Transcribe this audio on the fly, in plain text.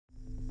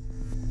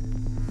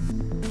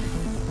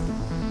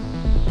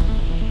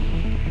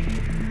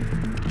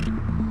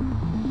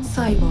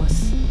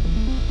Cybos,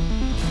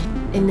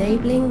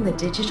 enabling the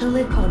digital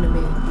economy.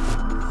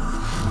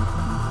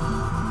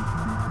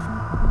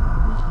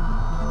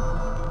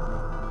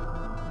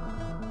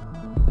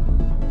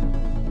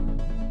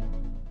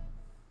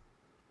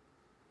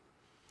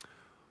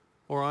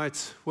 All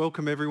right,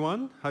 welcome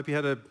everyone. Hope you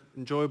had an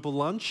enjoyable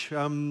lunch. We're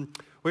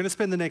going to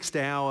spend the next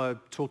hour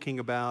talking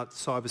about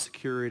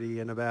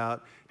cybersecurity and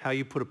about how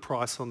you put a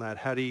price on that.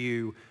 How do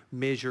you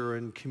measure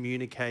and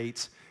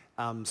communicate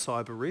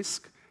cyber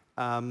risk?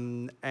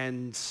 We're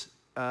going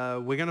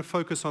to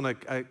focus on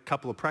a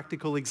couple of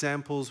practical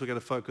examples. We're going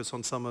to focus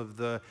on some of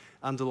the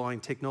underlying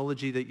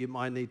technology that you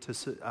might need to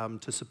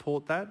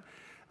support that.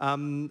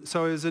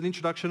 So as an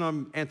introduction,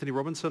 I'm Anthony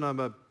Robinson. I'm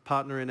a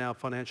partner in our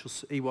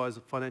EY's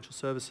financial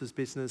services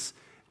business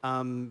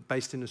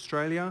based in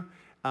Australia.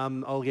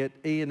 I'll get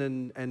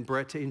Ian and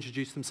Brett to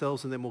introduce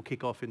themselves and then we'll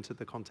kick off into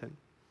the content.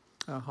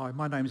 Hi,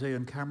 my name's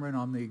Ian Cameron.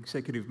 I'm the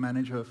Executive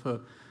Manager for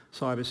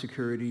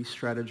Cybersecurity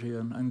Strategy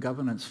and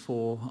Governance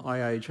for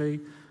IAG,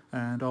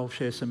 and I'll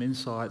share some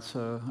insights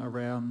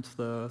around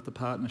the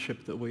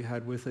partnership that we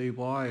had with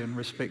EY in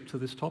respect to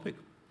this topic.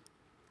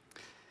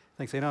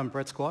 Thanks, Ian. I'm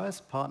Brett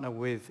Squires, partner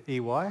with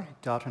EY,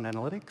 Data and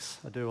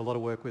Analytics. I do a lot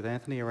of work with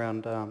Anthony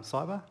around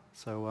cyber,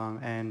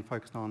 and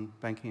focused on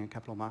banking and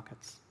capital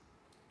markets.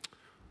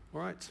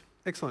 All right,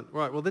 excellent.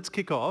 Right, well, let's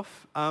kick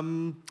off.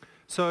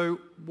 So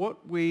what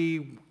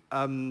we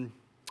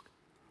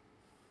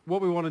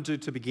want to do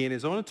to begin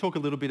is I want to talk a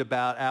little bit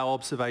about our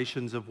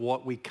observations of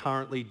what we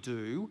currently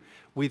do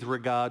with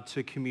regard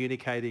to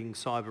communicating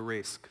cyber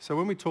risk. So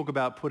when we talk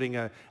about putting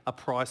a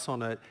price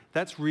on it,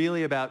 that's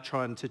really about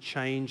trying to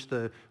change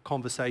the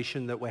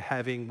conversation that we're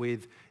having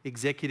with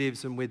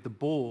executives and with the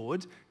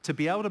board to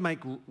be able to make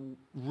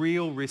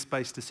real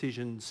risk-based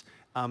decisions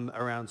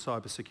around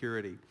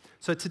cybersecurity.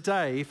 So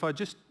today, if I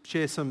just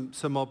share some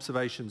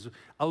observations,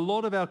 a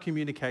lot of our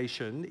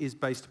communication is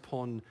based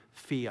upon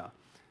fear.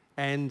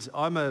 And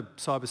I'm a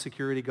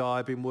cybersecurity guy.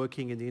 I've been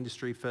working in the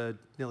industry for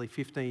nearly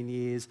 15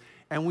 years,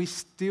 and we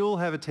still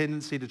have a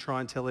tendency to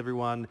try and tell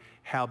everyone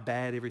how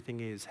bad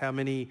everything is, how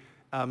many,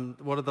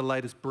 what are the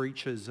latest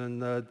breaches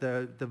and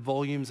the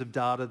volumes of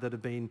data that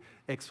have been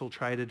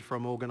exfiltrated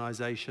from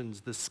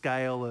organisations, the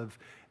scale of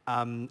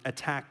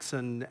attacks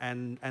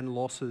and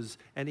losses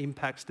and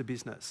impacts to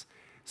business.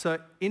 So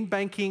in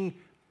banking,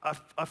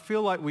 I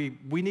feel like we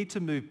need to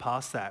move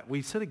past that.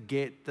 We sort of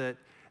get that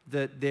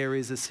there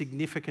is a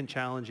significant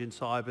challenge in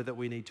cyber that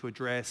we need to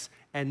address,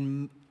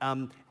 and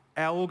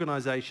our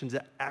organisations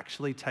are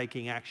actually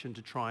taking action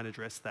to try and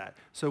address that.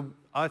 So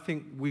I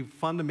think we've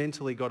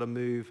fundamentally got to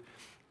move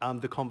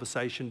the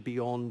conversation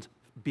beyond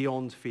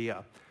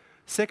fear.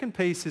 Second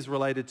piece is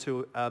related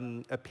to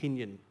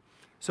opinion.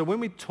 So when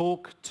we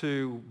talk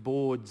to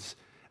boards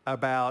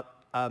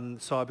about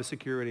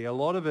cybersecurity, a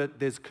lot of it,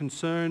 there's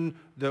concern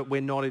that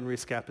we're not in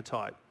risk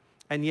appetite.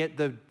 And yet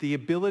the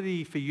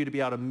ability for you to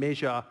be able to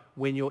measure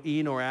when you're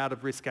in or out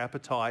of risk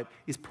appetite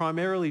is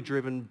primarily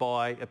driven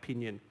by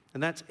opinion.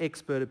 And that's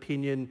expert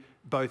opinion,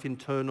 both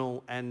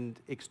internal and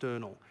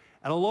external.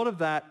 And a lot of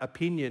that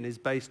opinion is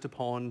based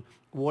upon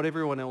what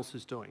everyone else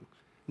is doing.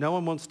 No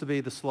one wants to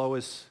be the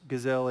slowest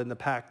gazelle in the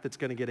pack that's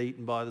going to get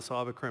eaten by the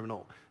cyber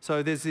criminal.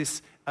 So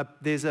there's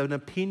an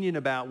opinion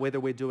about whether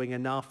we're doing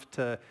enough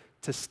to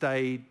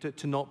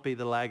not be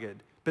the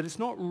laggard. But it's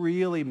not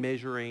really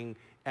measuring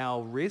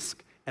our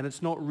risk, and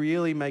it's not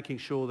really making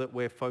sure that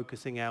we're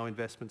focusing our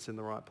investments in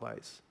the right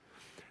place.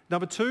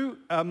 Number two,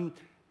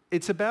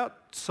 it's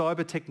about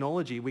cyber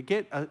technology. We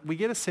get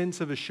a sense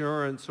of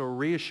assurance or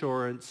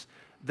reassurance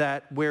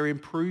that we're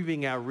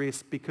improving our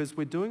risk because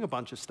we're doing a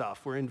bunch of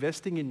stuff. We're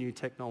investing in new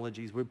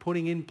technologies. We're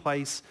putting in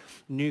place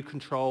new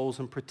controls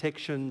and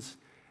protections,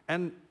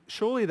 and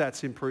surely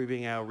that's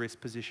improving our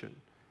risk position.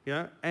 You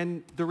know?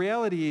 And the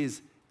reality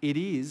is, it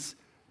is.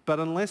 But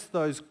unless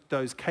those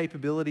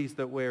capabilities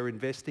that we're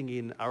investing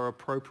in are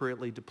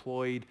appropriately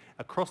deployed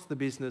across the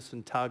business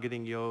and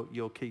targeting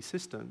your key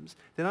systems,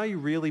 then are you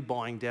really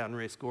buying down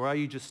risk, or are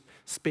you just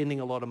spending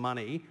a lot of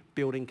money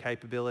building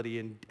capability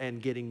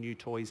and getting new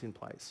toys in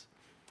place?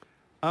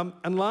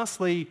 And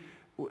lastly,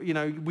 you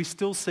know, we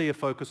still see a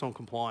focus on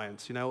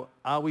compliance. You know,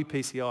 are we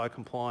PCI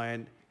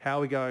compliant? How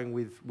are we going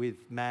with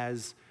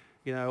MAS?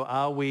 You know,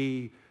 are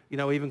we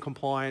even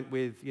compliant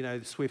with,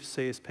 the SWIFT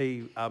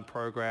CSP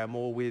program,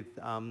 or with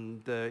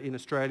in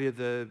Australia,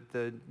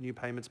 the new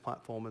payments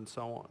platform and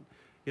so on.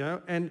 You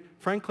know, and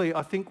frankly,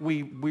 I think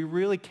we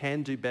really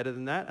can do better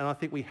than that, and I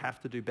think we have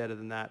to do better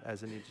than that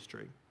as an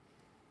industry.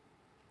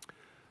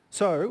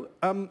 So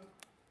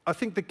I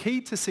think the key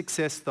to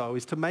success, though,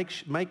 is to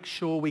make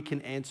sure we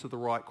can answer the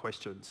right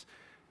questions.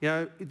 You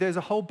know, there's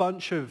a whole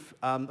bunch of,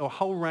 or a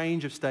whole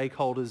range of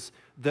stakeholders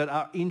that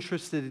are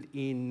interested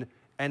in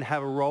and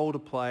have a role to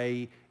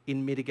play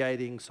in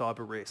mitigating cyber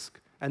risk.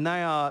 And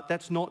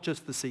that's not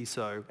just the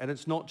CISO, and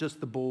it's not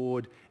just the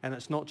board, and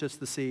it's not just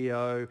the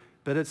CEO,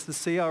 but it's the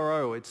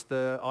CRO, it's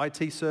the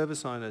IT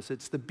service owners,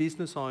 it's the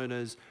business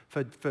owners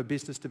for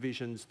business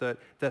divisions that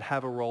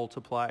have a role to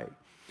play.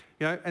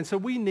 You know, and so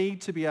we need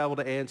to be able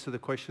to answer the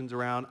questions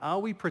around, are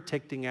we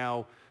protecting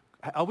our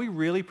are we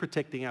really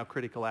protecting our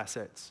critical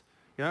assets?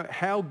 You know,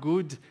 how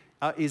good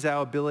is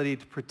our ability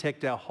to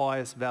protect our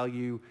highest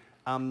value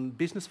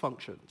business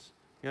functions?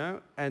 You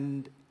know,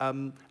 and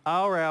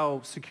are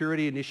our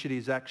security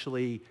initiatives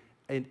actually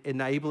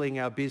enabling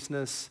our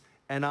business,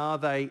 and are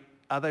they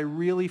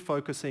really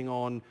focusing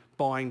on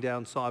buying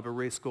down cyber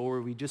risk, or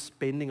are we just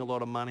spending a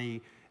lot of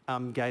money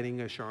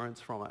gaining assurance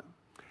from it?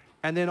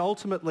 And then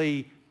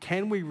ultimately,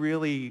 can we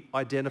really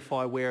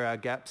identify where our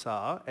gaps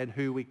are and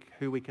who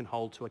we can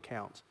hold to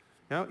account?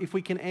 You know, if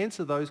we can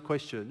answer those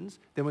questions,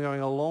 then we're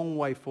going a long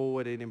way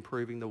forward in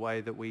improving the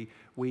way that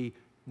we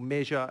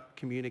measure,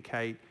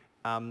 communicate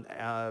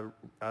our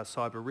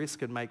cyber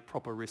risk and make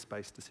proper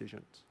risk-based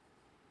decisions.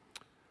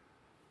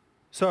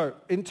 So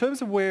in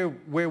terms of where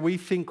we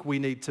think we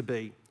need to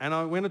be, and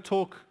I'm going to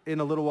talk in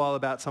a little while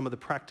about some of the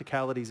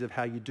practicalities of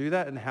how you do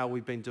that and how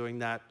we've been doing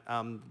that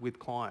with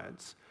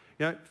clients.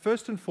 You know,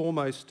 first and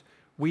foremost,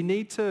 we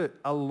need to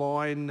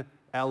align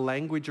our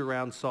language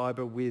around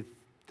cyber with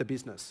the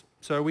business.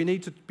 So we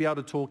need to be able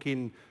to talk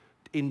in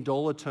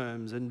dollar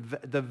terms and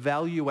the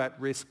value at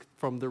risk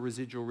from the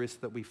residual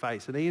risk that we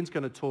face. And Ian's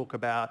going to talk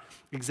about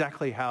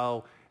exactly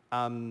how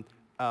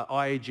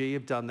IAG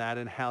have done that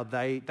and how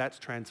that's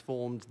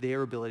transformed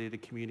their ability to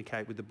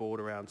communicate with the board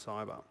around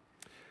cyber.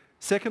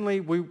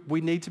 Secondly,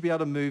 we need to be able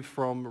to move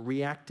from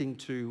reacting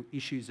to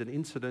issues and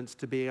incidents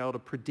to being able to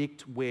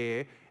predict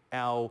where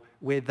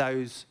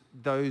those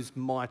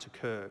might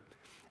occur.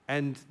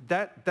 And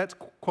that's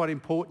quite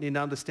important in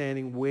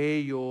understanding where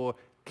your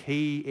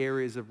key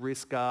areas of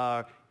risk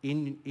are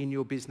in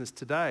your business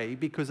today,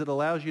 because it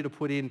allows you to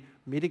put in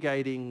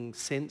mitigating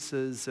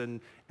sensors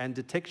and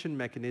detection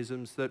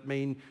mechanisms that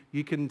mean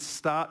you can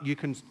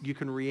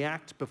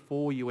react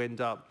before you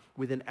end up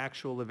with an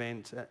actual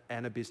event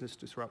and a business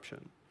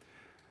disruption.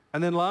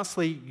 And then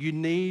lastly, you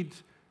need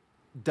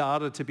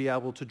data to be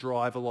able to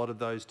drive a lot of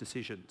those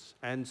decisions.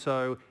 And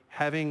so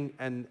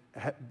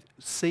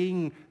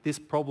seeing this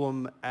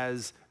problem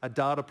as a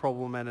data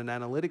problem and an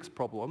analytics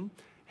problem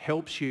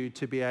helps you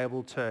to be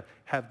able to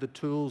have the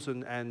tools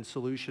and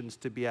solutions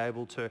to be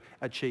able to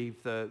achieve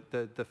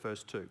the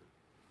first two.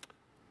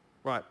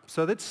 Right,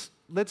 so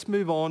let's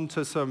move on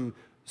to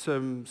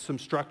some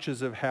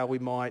structures of how we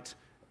might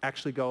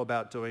actually go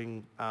about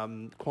doing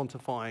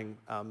quantifying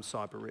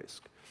cyber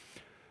risk.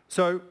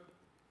 So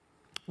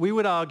we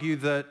would argue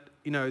that,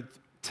 you know,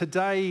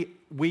 today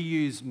we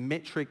use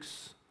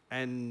metrics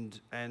and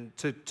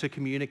to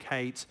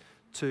communicate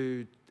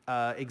to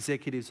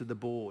executives of the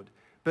board.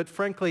 But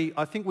frankly,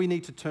 I think we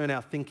need to turn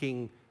our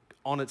thinking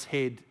on its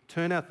head,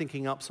 turn our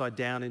thinking upside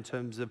down in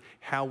terms of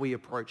how we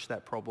approach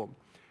that problem.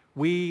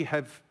 We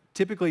have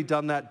typically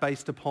done that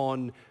based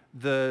upon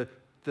the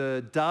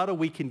data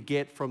we can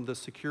get from the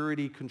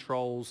security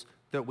controls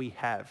that we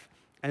have.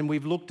 And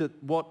we've looked at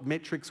what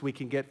metrics we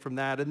can get from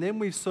that, and then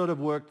we've sort of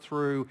worked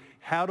through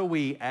how do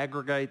we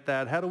aggregate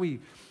that, how do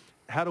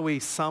we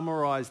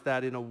summarize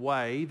that in a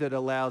way that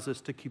allows us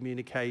to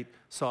communicate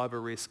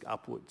cyber risk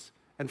upwards.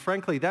 And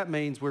frankly, that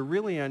means we're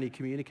really only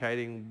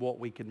communicating what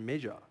we can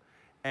measure.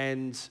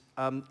 And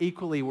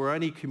equally, we're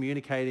only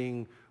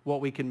communicating what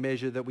we can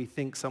measure that we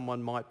think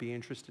someone might be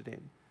interested in.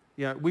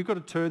 You know, we've got to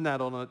turn that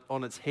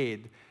on its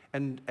head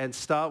and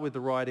start with the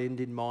right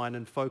end in mind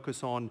and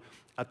focus on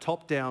a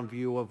top-down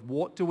view of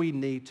what do we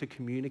need to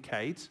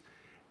communicate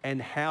and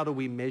how do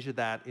we measure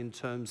that in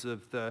terms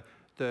of the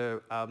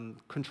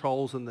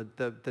controls and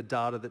the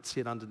data that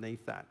sit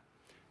underneath that.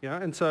 You know,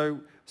 and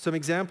so some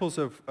examples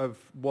of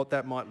what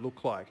that might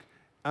look like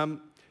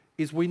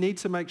is we need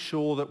to make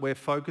sure that we're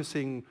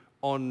focusing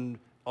on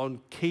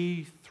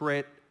key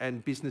threat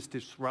and business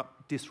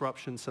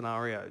disruption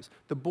scenarios.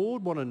 The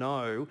board want to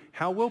know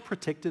how well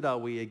protected are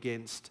we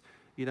against,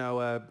 you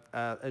know,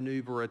 an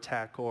Uber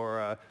attack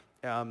or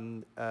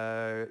you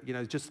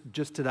know,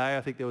 just today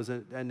I think there was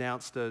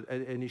announced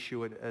an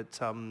issue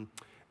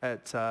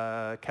at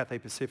Cathay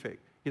Pacific.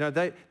 You know,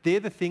 they're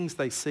the things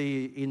they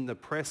see in the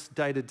press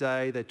day to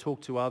day. They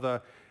talk to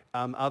other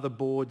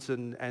boards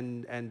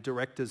and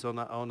directors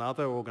on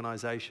other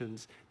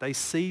organisations. They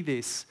see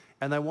this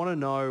and they want to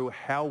know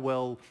how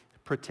well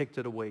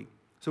protected are we.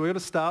 So we've got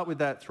to start with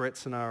that threat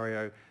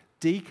scenario,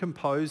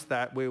 decompose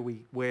that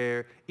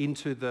where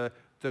into the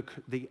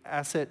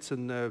assets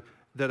and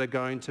that are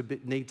going to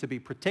need to be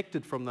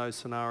protected from those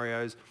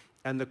scenarios,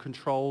 and the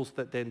controls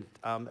that then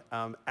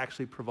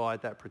actually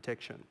provide that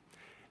protection.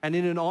 And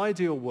in an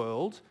ideal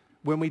world,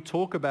 when we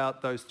talk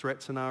about those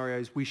threat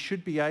scenarios, we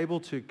should be able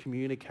to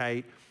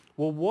communicate,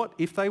 well, what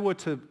if they were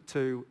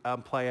to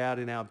play out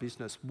in our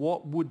business,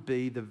 what would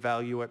be the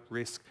value at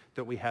risk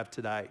that we have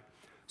today?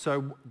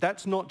 So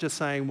that's not just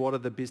saying what are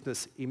the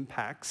business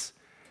impacts.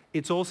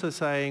 It's also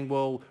saying,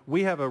 well,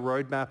 we have a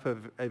roadmap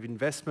of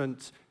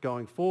investment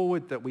going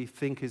forward that we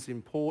think is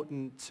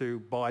important to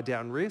buy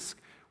down risk.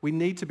 We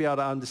need to be able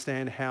to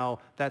understand how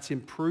that's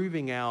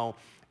improving our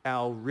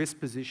risk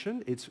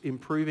position. It's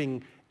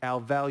improving our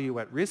value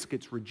at risk.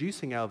 It's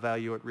reducing our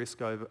value at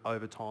risk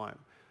over time,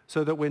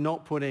 so that we're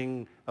not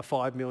putting a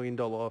 $5 million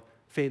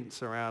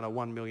fence around a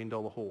 $1 million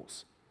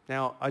horse.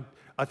 Now,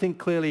 I think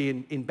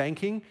clearly in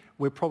banking,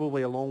 we're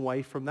probably a long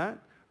way from that.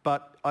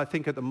 But I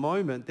think at the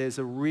moment, there's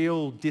a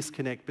real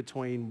disconnect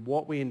between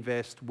what we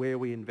invest, where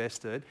we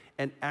invest it,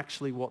 and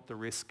actually what the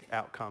risk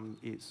outcome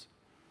is.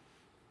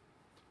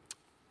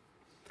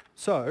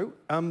 So,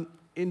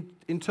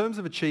 in terms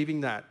of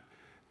achieving that,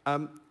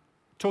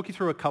 talk you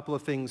through a couple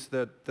of things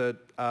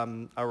that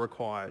are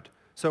required.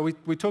 So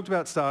we talked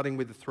about starting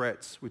with the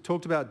threats. We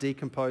talked about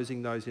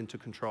decomposing those into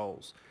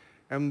controls.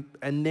 And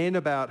then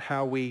about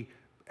how we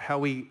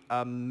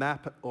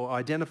map or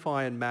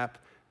identify and map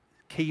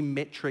key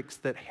metrics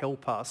that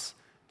help us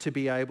to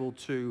be able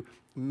to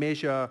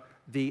measure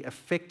the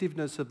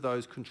effectiveness of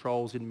those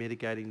controls in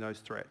mitigating those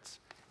threats.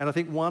 And I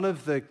think one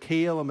of the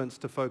key elements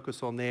to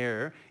focus on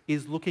there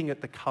is looking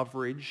at the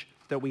coverage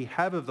that we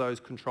have of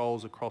those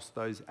controls across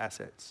those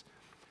assets.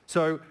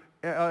 So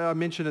I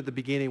mentioned at the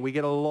beginning, we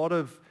get a lot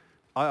of,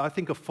 I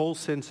think, a false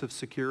sense of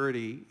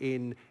security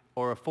in,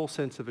 or a false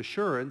sense of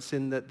assurance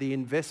in that the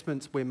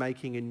investments we're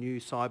making in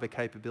new cyber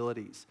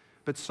capabilities.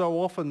 But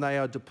so often they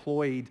are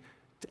deployed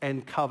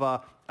and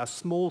cover a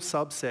small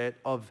subset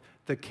of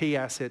the key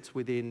assets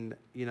within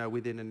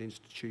an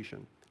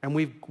institution. And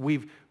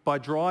we've by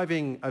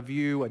driving a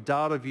view, a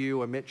data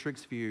view, a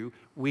metrics view,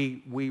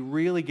 we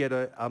really get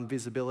a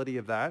visibility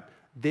of that.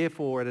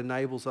 Therefore, it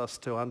enables us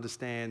to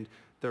understand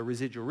the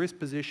residual risk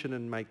position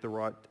and make the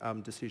right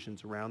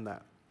decisions around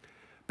that.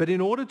 But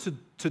in order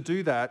to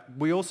do that,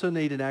 we also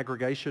need an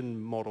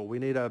aggregation model. We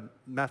need a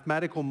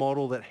mathematical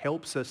model that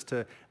helps us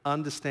to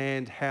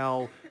understand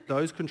how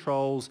those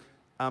controls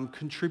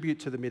contribute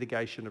to the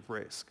mitigation of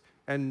risk.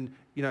 And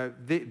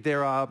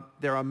there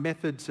are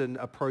methods and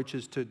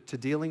approaches to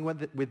dealing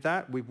with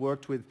that. We've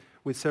worked with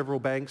several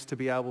banks to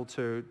be able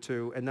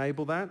to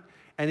enable that.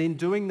 And in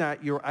doing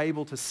that, you're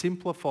able to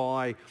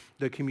simplify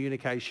the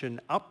communication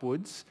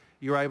upwards.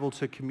 You're able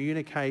to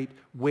communicate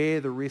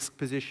where the risk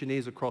position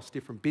is across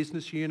different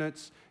business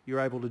units. You're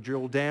able to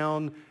drill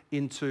down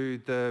into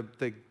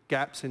the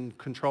gaps in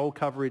control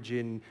coverage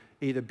in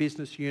either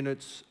business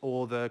units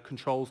or the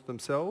controls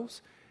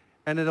themselves.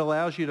 And it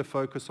allows you to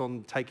focus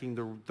on taking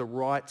the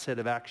right set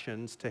of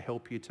actions to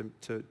help you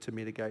to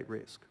mitigate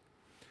risk.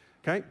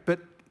 Okay, but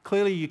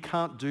clearly you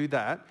can't do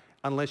that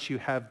unless you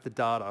have the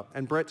data.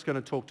 And Brett's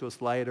going to talk to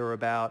us later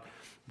about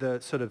the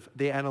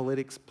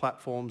analytics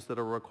platforms that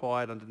are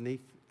required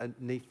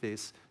underneath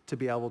this to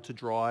be able to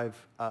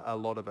drive a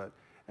lot of it.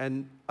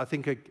 And I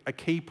think a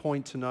key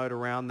point to note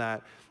around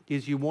that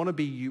is you want to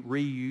be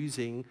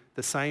reusing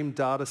the same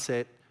data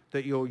set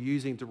that you're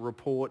using to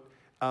report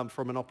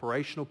from an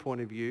operational point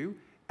of view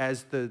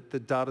as the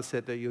data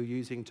set that you're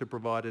using to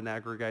provide an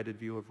aggregated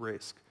view of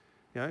risk.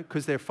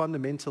 Because they're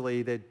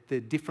fundamentally, they're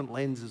different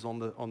lenses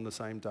on the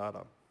same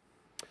data.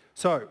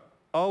 So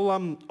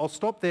I'll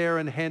stop there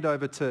and hand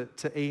over to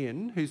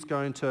Ian, who's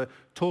going to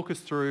talk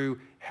us through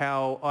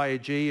how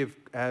IAG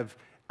have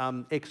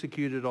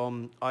executed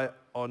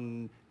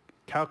on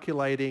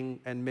calculating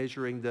and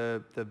measuring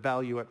the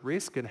value at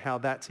risk and how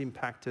that's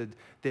impacted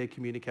their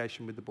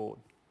communication with the board.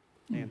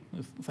 Ian.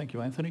 Thank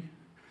you, Anthony.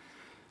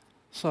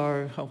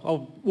 So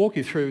I'll walk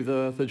you through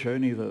the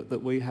journey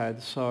that we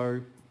had.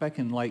 So back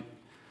in late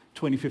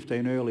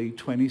 2015, early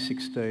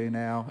 2016,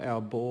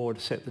 our board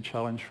set the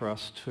challenge for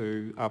us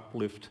to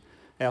uplift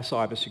our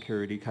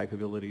cybersecurity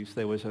capabilities.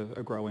 There was a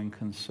growing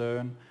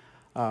concern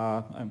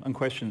and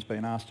questions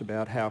being asked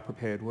about how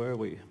prepared were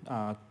we,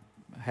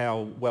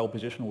 how well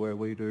positioned were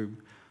we to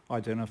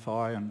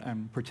identify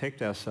and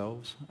protect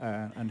ourselves,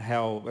 and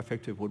how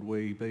effective would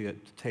we be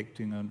at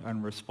detecting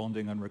and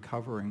responding and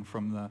recovering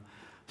from the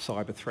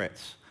cyber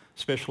threats,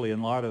 especially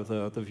in light of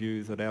the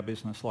view that our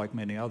business, like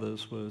many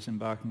others, was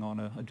embarking on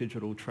a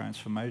digital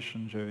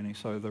transformation journey,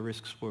 so the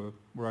risks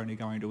were only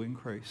going to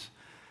increase.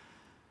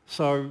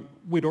 So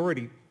we'd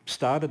already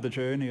started the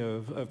journey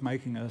of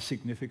making a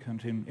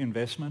significant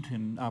investment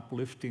in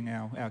uplifting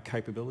our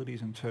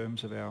capabilities in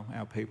terms of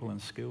our people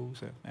and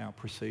skills, our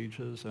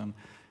procedures and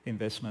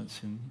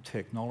investments in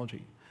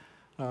technology.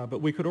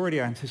 But we could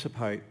already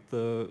anticipate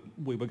that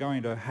we were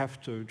going to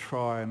have to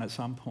try and at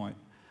some point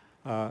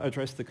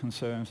address the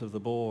concerns of the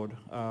board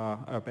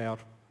about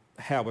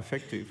how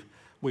effective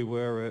we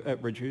were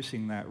at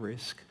reducing that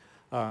risk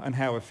and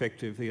how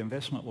effective the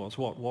investment was.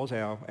 What was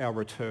our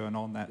return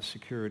on that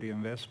security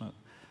investment?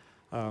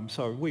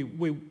 So we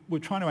were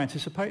trying to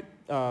anticipate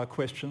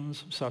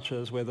questions such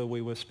as whether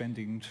we were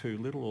spending too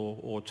little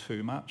or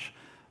too much,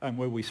 and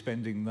were we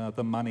spending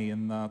the money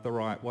in the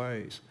right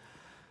ways.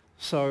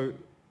 So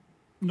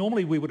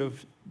normally we would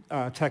have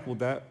tackled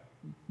that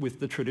with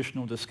the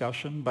traditional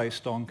discussion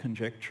based on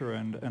conjecture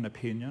and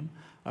opinion,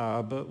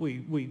 but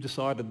we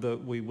decided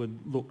that we would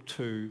look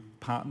to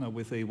partner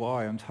with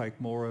EY and take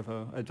more of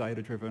a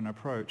data-driven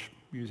approach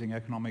using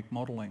economic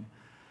modelling.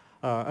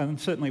 And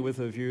certainly with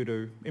a view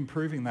to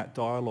improving that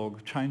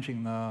dialogue,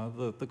 changing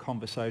the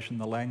conversation,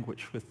 the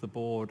language with the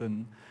board,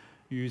 and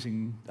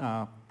using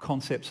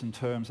concepts and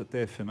terms that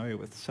they're familiar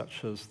with,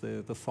 such as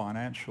the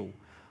financial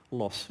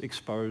loss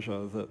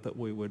exposure that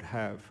we would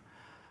have.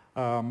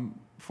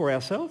 For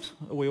ourselves,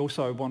 we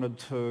also wanted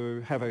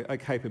to have a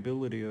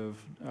capability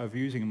of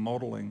using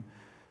modelling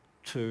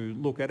to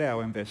look at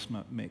our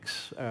investment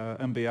mix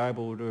and be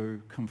able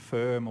to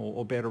confirm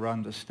or better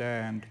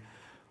understand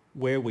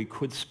where we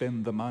could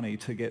spend the money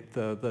to get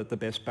the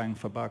best bang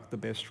for buck, the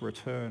best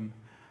return.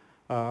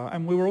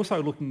 And we were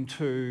also looking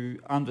to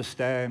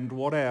understand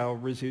what our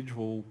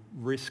residual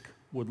risk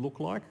would look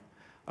like,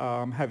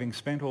 having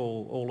spent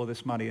all of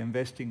this money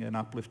investing and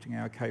uplifting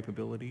our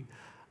capability,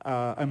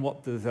 and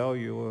what the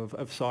value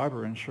of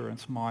cyber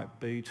insurance might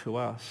be to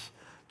us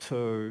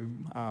to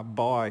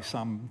buy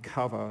some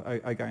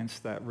cover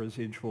against that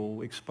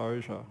residual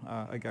exposure,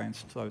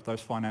 against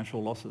those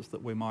financial losses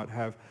that we might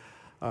have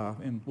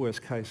in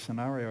worst case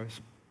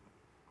scenarios.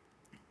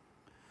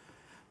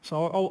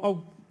 So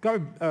I'll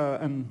go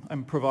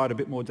and provide a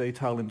bit more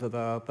detail into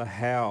the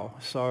how.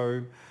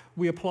 So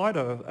we applied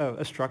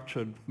a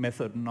structured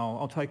method, and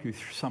I'll take you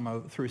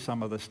through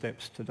some of the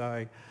steps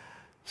today.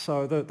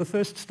 So the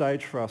first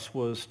stage for us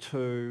was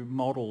to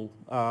model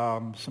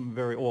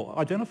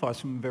identify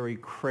some very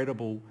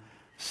credible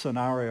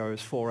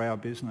scenarios for our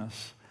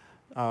business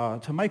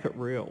to make it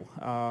real.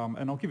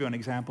 And I'll give you an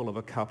example of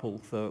a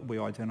couple that we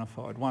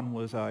identified. One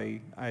was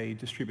a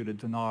distributed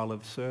denial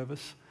of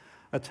service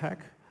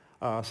attack,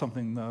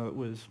 something that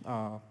was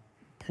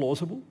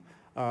plausible,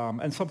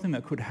 and something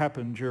that could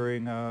happen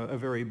during a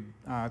very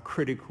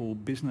critical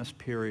business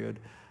period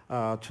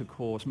to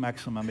cause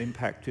maximum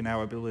impact in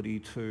our ability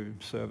to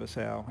service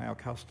our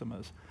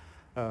customers.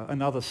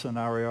 Another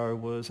scenario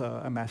was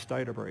a mass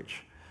data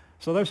breach.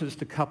 So those are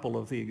just a couple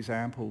of the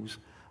examples.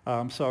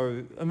 And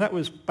that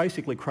was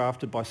basically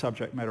crafted by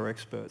subject matter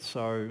experts.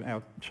 So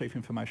our Chief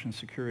Information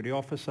Security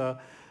Officer,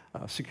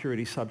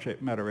 security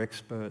subject matter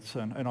experts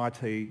and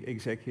IT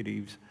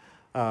executives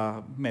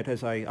met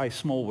as a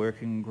small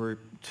working group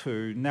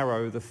to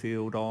narrow the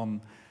field on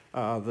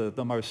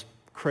the most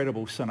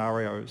credible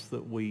scenarios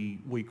that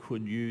we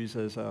could use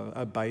as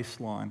a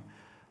baseline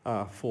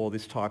for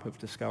this type of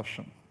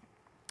discussion.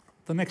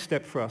 The next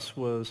step for us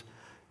was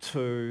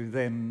to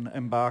then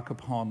embark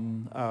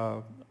upon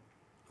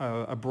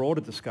a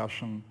broader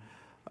discussion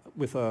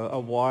with a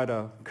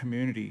wider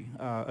community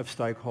of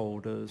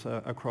stakeholders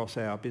across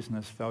our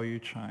business value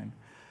chain.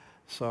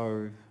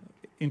 So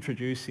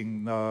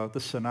introducing the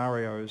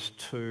scenarios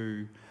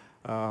to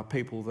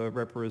people that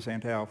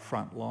represent our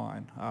front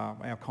line,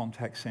 our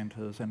contact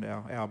centres and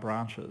our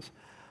branches,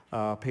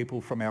 people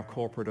from our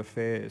corporate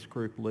affairs,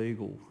 group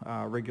legal,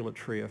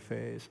 regulatory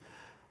affairs,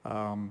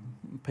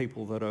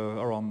 people that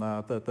are on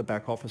the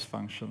back office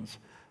functions,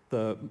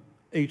 that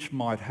each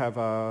might have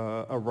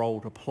a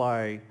role to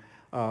play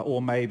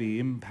or may be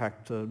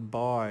impacted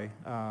by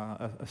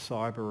a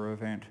cyber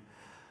event.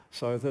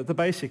 So the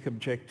basic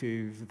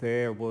objective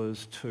there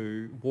was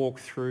to walk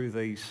through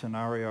these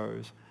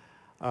scenarios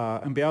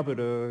and be able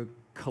to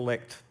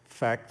collect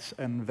facts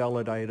and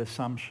validate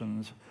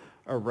assumptions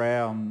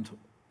around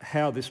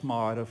how this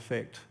might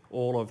affect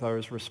all of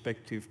those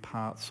respective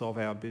parts of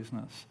our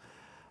business,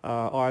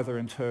 either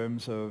in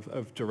terms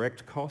of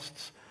direct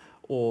costs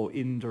or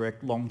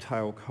indirect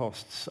long-tail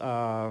costs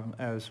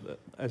as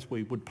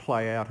we would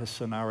play out a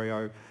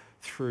scenario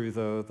through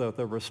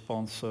the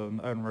response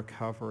and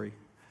recovery.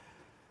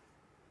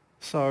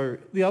 So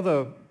the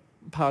other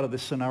part of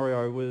this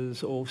scenario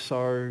was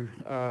also,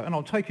 and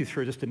I'll take you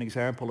through just an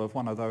example of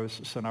one of those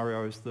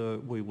scenarios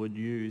that we would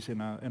use in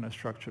a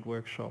structured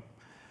workshop.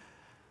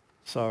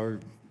 So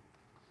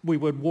we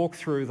would walk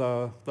through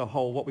the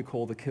whole, what we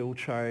call the kill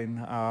chain,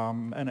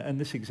 and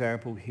this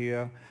example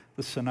here,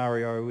 the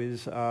scenario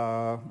is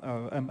a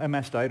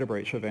mass data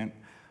breach event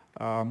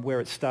where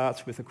it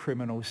starts with a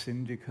criminal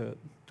syndicate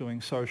doing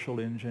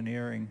social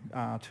engineering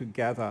to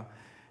gather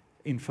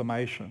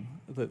information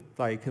that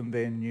they can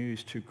then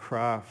use to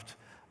craft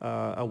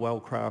a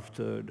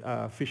well-crafted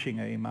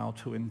phishing email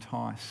to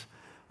entice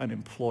an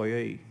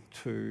employee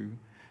to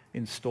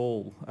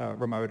install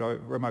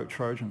remote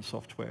Trojan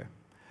software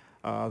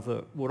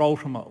that would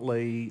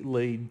ultimately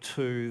lead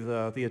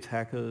to the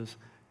attackers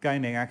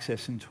gaining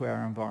access into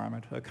our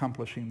environment,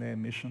 accomplishing their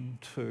mission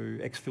to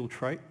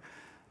exfiltrate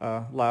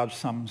large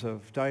sums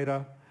of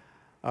data,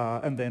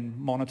 and then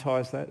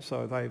monetize that,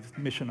 so they've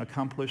mission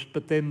accomplished,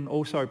 but then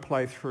also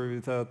play through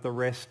the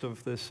rest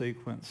of the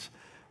sequence,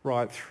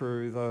 right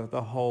through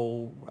the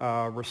whole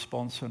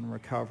response and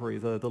recovery,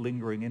 the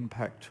lingering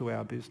impact to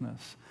our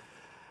business.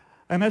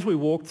 And as we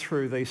walk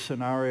through these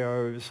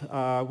scenarios,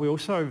 we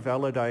also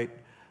validate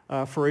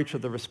for each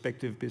of the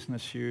respective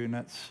business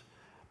units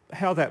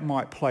how that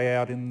might play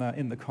out in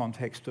the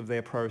context of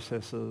their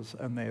processes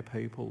and their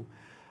people.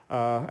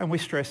 And we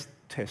stress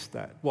test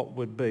that. What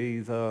would be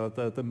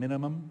the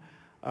minimum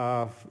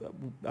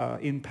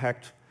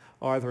impact,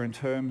 either in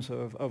terms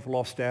of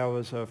lost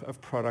hours of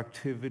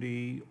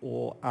productivity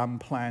or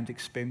unplanned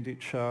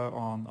expenditure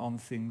on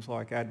things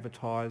like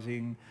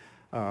advertising,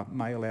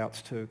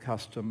 mail-outs to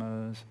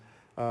customers,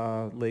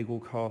 legal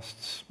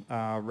costs,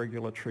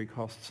 regulatory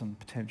costs and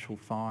potential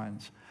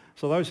fines.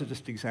 So those are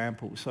just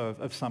examples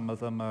of some of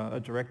them are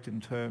direct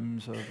in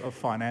terms of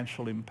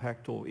financial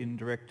impact or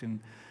indirect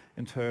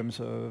in terms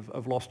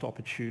of lost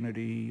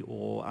opportunity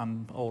or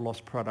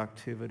lost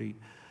productivity.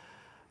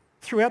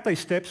 Throughout these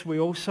steps, we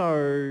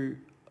also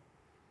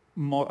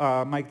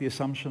make the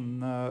assumption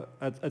that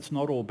it's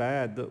not all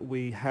bad, that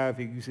we have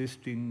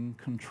existing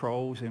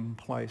controls in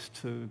place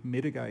to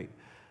mitigate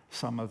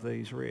some of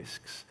these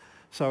risks.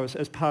 So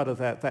as part of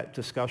that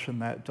discussion,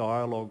 that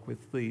dialogue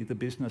with the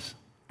business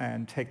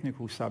and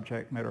technical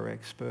subject matter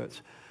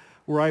experts,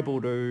 we're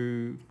able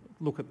to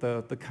look at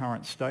the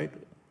current state,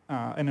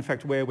 and in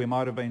fact where we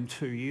might have been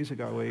 2 years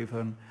ago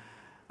even,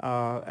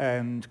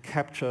 and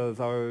capture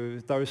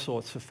those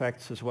sorts of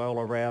facts as well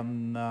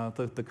around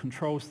the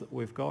controls that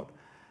we've got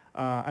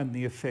and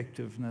the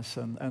effectiveness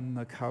and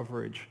the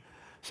coverage.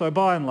 So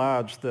by and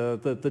large,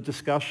 the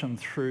discussion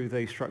through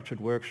these structured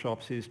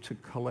workshops is to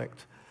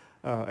collect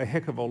a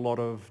heck of a lot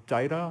of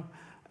data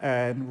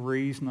and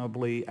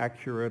reasonably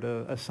accurate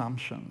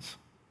assumptions.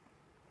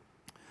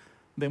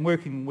 Then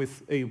working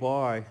with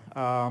EY,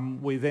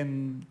 we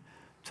then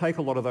take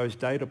a lot of those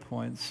data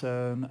points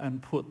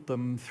and put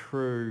them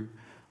through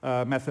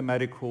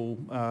mathematical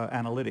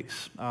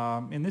analytics.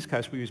 In this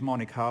case, we use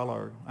Monte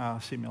Carlo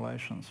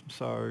simulations.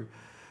 So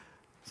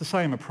it's the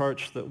same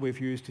approach that we've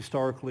used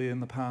historically in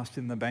the past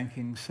in the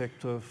banking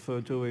sector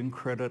for doing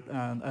credit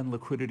and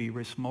liquidity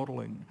risk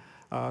modelling.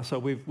 So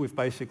we've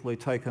basically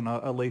taken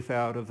a leaf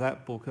out of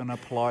that book and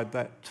applied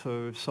that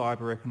to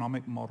cyber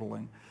economic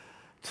modelling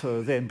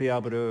to then be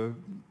able to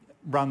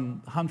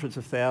run hundreds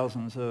of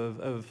thousands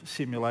of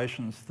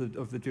simulations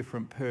of the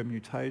different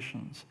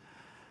permutations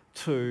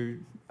to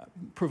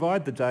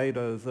provide the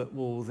data that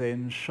will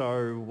then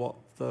show what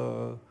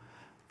the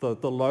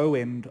low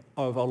end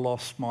of a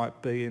loss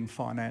might be in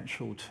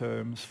financial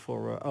terms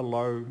for a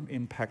low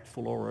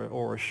impactful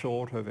or a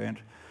short event,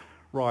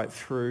 right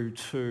through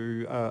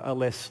to a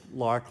less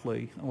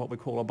likely, what we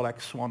call a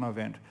black swan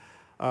event,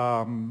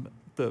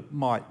 that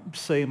might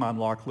seem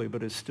unlikely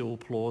but is still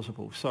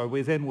plausible. So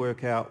we then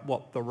work out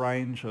what the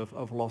range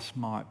of loss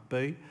might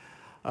be,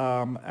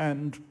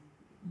 and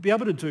be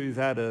able to do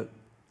that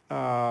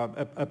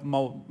at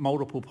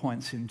multiple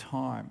points in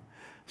time.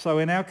 So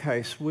in our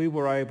case, we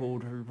were able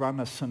to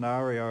run a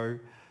scenario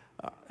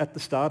at the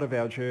start of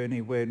our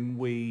journey when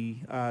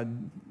we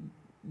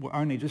were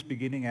only just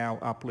beginning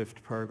our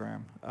uplift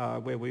program,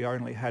 where we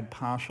only had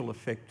partial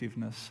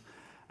effectiveness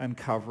and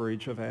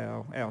coverage of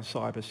our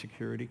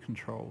cybersecurity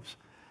controls.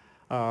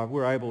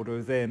 We're able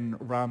to then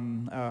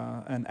run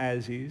an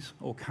as-is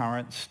or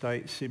current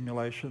state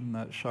simulation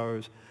that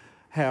shows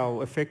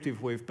how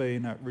effective we've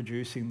been at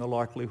reducing the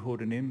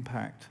likelihood and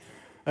impact.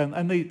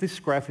 And this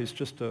graph is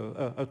just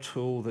a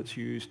tool that's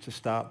used to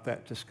start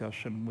that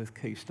discussion with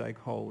key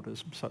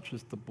stakeholders such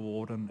as the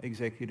board and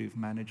executive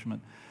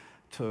management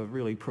to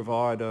really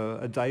provide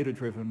a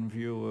data-driven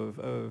view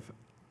of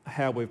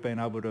how we've been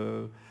able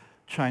to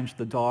change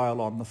the dial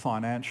on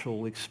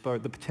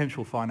the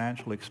potential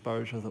financial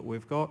exposure that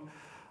we've got.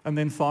 And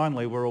then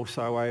finally, we're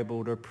also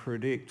able to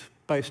predict,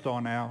 based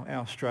on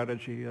our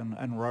strategy and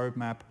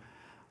roadmap,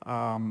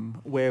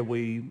 where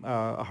we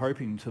are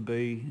hoping to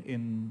be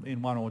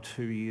in 1 or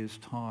 2 years'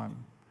 time.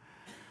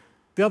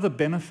 The other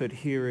benefit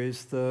here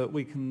is that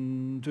we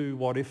can do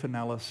what-if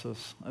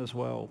analysis as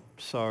well.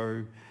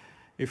 So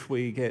if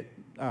we get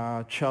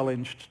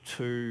challenged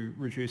to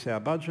reduce our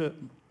budget,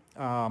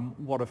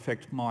 what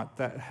effect might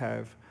that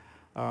have?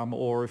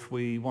 Or if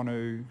we want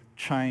to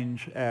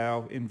change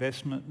our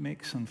investment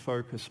mix and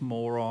focus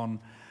more on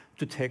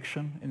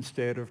detection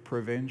instead of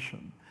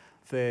prevention,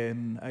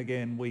 then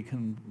again we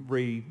can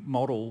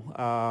remodel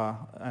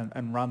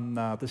and run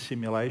the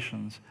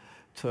simulations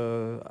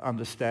to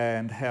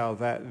understand how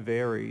that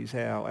varies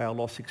our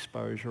loss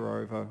exposure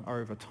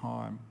over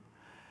time.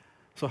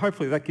 So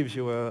hopefully that gives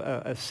you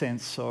a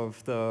sense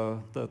of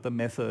the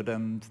method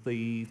and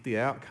the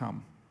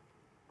outcome.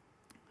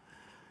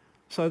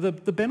 So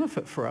the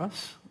benefit for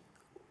us,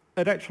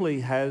 it actually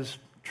has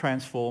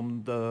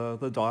transformed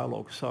the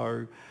dialogue.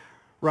 So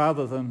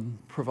rather than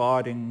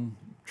providing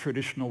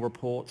traditional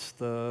reports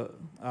that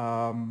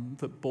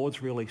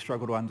boards really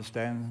struggle to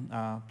understand,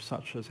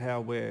 such as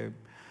how we're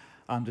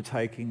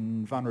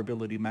undertaking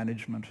vulnerability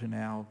management in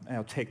our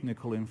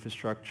technical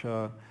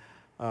infrastructure,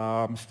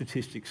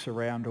 statistics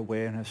around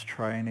awareness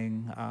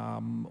training,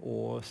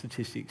 or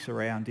statistics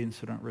around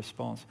incident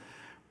response.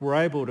 We're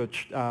able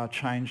to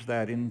change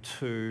that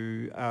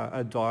into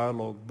a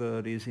dialogue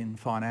that is in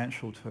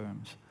financial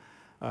terms,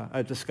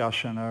 a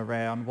discussion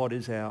around what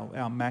is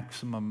our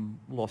maximum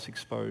loss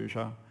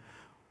exposure,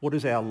 what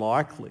is our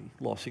likely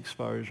loss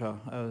exposure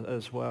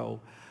as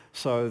well,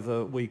 so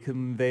that we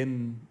can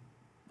then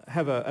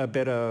have a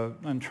better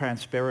and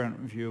transparent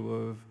view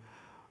of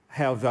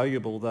how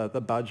valuable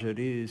the budget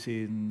is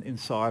in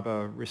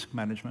cyber risk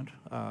management,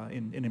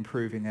 in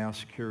improving our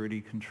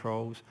security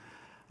controls.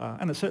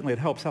 And it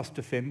helps us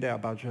defend our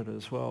budget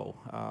as well,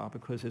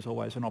 because there's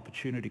always an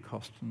opportunity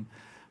cost, and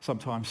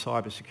sometimes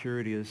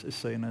cybersecurity is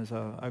seen as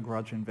a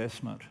grudge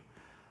investment.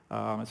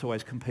 It's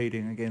always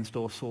competing against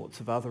all sorts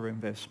of other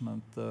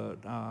investment that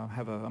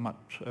have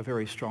a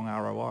very strong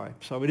ROI.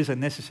 So it is a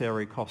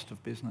necessary cost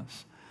of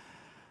business.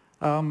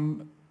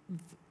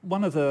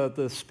 one of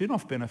the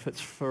spin-off benefits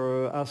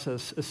for us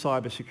as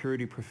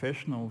cybersecurity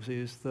professionals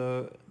is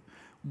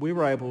we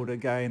were able to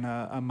gain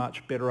a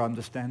much better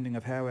understanding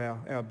of how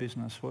our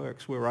business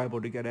works. We were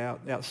able to get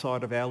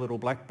outside of our little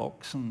black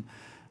box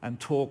and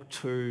talk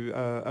to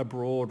a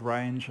broad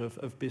range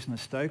of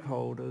business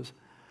stakeholders.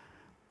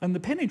 And the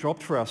penny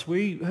dropped for us.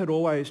 We had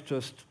always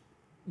just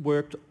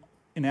worked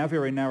in our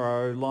very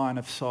narrow line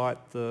of sight.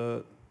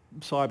 The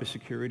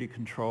cybersecurity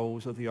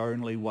controls are the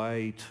only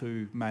way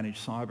to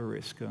manage cyber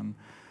risk. And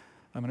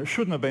I mean, it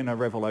shouldn't have been a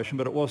revelation,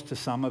 but it was to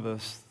some of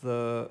us.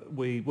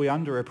 We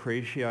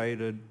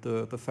underappreciated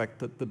the fact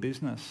that the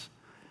business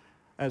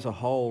as a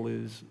whole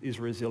is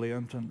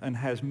resilient and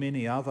has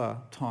many other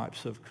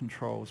types of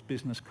controls.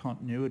 Business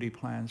continuity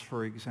plans,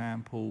 for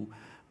example,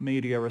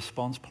 media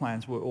response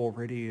plans were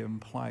already in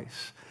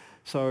place.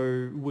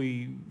 So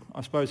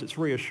I suppose it's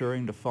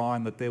reassuring to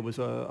find that there was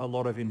a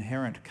lot of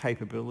inherent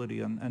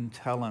capability and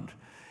talent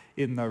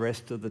in the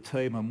rest of the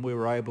team, and we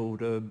were able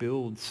to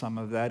build some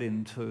of that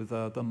into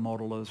the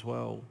model as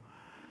well.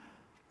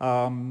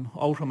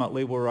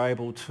 Ultimately, we were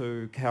able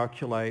to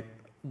calculate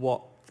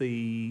what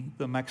the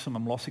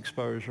maximum loss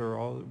exposure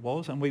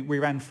was, and we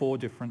ran 4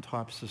 different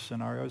types of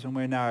scenarios, and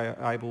we're now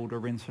able to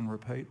rinse and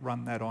repeat,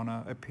 run that on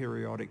a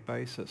periodic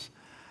basis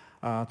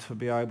to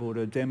be able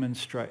to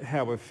demonstrate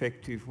how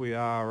effective we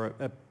are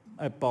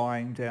at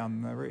buying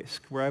down the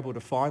risk. We're able to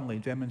finally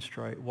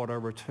demonstrate what a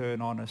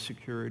return on a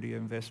security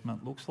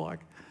investment looks like,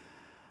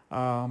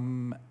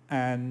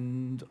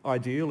 and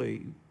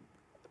ideally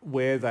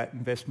where that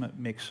investment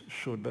mix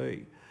should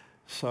be.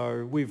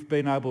 So we've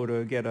been able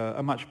to get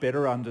a much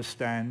better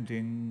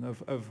understanding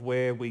of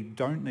where we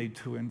don't need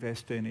to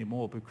invest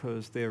anymore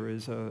because there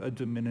is a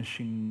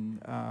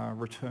diminishing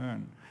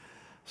return.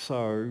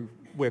 So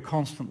we're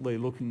constantly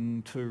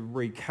looking to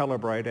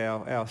recalibrate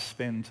our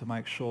spend to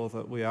make sure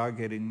that we are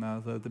getting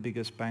the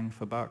biggest bang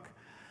for buck.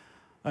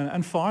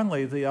 And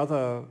finally, the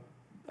other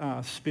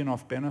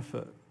spin-off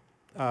benefit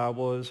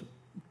was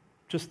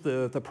just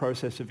the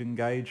process of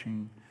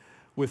engaging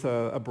with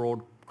a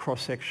broad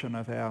cross-section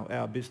of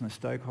our business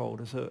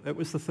stakeholders. It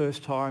was the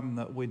first time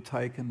that we'd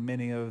taken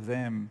many of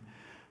them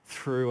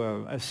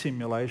through a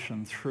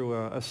simulation, through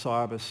a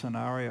cyber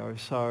scenario.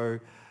 So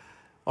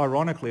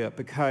ironically, it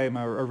became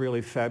a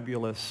really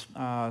fabulous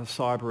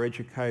cyber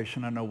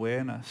education and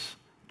awareness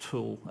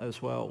tool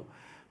as well.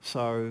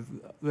 So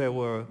there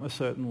were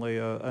certainly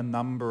a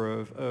number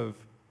of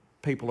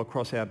people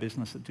across our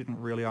business that didn't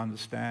really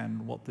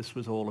understand what this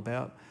was all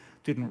about,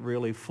 didn't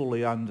really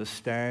fully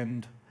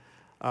understand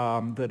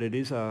that it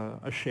is a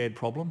shared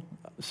problem.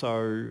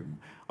 So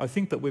I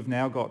think that we've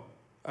now got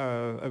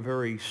a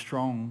very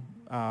strong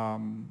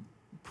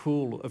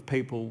pool of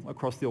people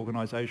across the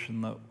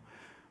organisation that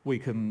we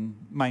can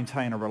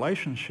maintain a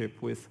relationship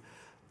with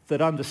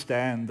that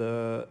understand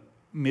the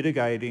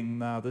mitigating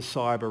the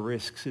cyber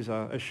risks is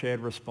a shared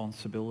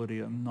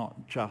responsibility and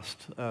not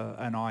just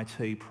an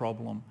IT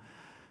problem.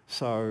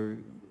 So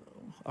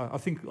I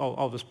think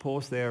I'll just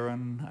pause there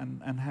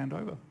and hand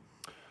over.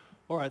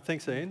 All right,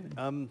 thanks,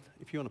 Ian.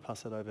 If you want to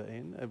pass that over,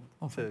 Ian,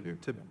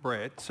 to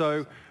Brett. Thanks.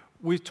 So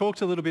we've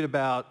talked a little bit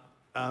about,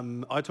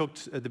 I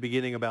talked at the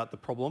beginning about the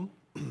problem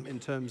in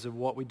terms of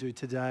what we do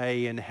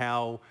today and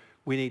how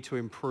we need to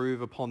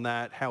improve upon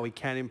that, how we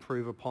can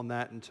improve upon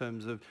that in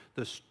terms of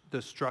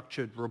the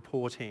structured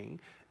reporting.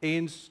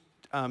 Ian's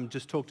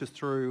just talked us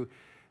through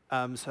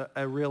so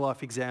a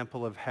real-life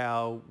example of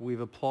how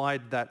we've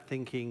applied that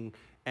thinking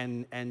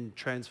and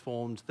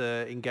transformed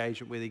the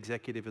engagement with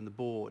executive and the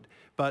board.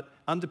 But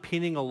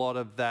underpinning a lot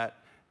of that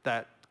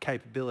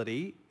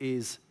capability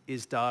is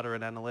data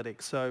and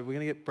analytics. So we're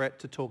going to get Brett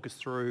to talk us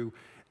through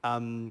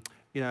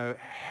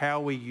how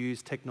we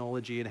use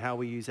technology and how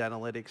we use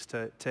analytics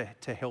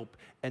to help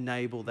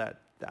enable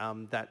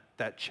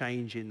that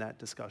change in that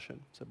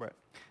discussion. So Brett.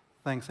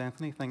 Thanks,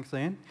 Anthony. Thanks,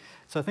 Ian.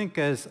 So I think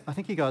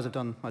you guys have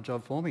done my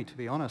job for me, to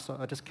be honest.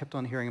 I just kept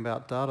on hearing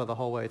about data the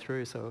whole way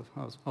through, so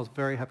I was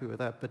very happy with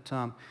that. But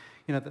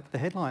the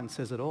headline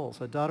says it all.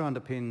 So data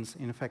underpins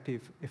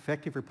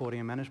effective reporting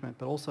and management,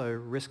 but also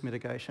risk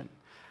mitigation.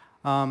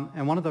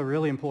 And one of the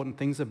really important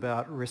things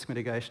about risk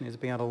mitigation is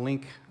being able to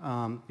link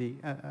the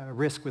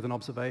risk with an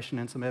observation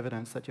and some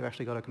evidence that you've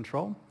actually got to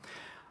control.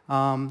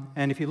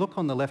 And if you look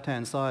on the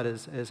left-hand side,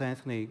 as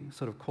Anthony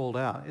sort of called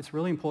out, it's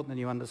really important that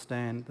you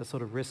understand the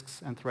sort of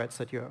risks and threats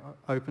that you're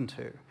open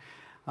to.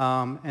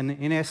 And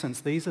in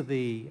essence, these are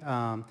the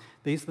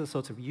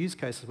sorts of use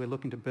cases we're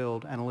looking to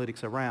build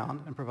analytics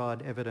around and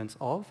provide evidence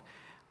of.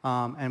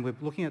 And we're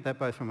looking at that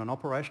both from an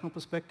operational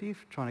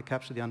perspective, trying to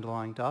capture the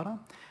underlying data.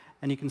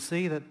 And you can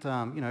see that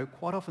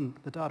quite often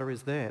the data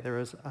is there. There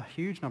is a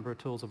huge number of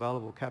tools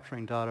available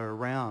capturing data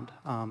around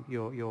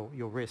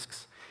your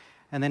risks.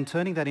 And then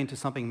turning that into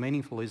something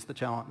meaningful is the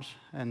challenge.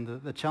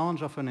 And the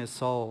challenge often is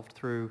solved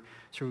through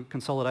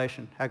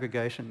consolidation,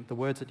 aggregation, the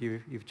words that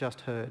you've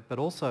just heard, but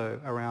also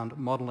around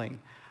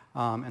modelling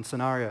and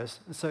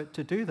scenarios. So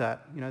to do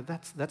that,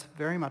 that's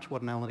very much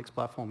what an analytics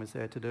platform is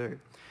there to do.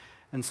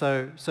 And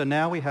so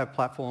now we have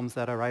platforms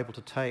that are able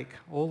to take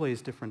all these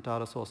different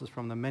data sources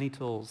from the many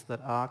tools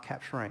that are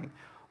capturing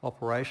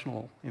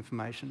operational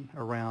information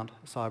around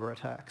cyber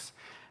attacks.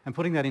 And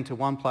putting that into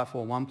one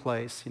platform, one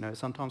place,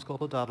 sometimes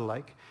called a data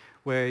lake,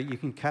 where you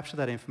can capture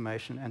that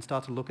information and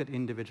start to look at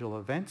individual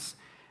events,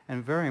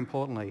 and very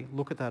importantly,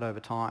 look at that over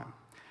time.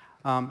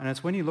 And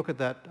it's when you look at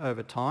that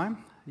over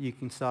time, you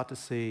can start to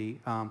see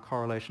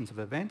correlations of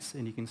events,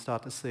 and you can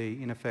start to see,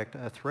 in effect,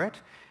 a threat,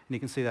 and you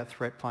can see that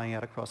threat playing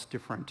out across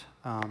different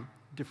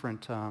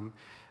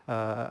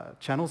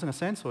channels, in a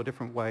sense, or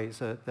different ways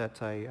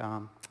that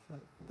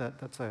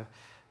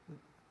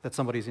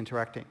somebody's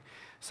interacting.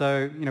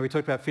 So, we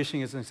talked about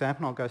phishing as an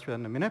example, and I'll go through that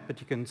in a minute, but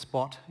you can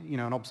spot, an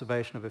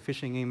observation of a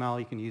phishing email,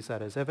 you can use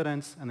that as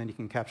evidence, and then you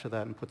can capture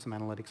that and put some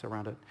analytics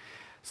around it.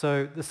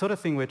 So the sort of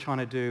thing we're trying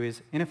to do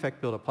is, in effect,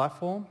 build a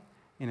platform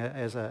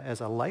as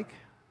a lake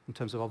in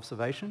terms of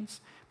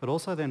observations, but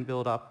also then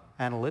build up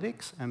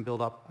analytics and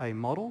build up a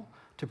model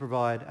to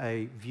provide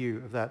a view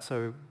of that.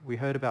 So we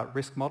heard about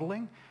risk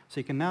modelling. So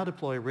you can now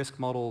deploy risk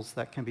models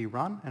that can be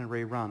run and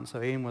rerun.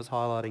 So Ian was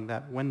highlighting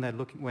that when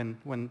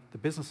the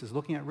business is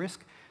looking at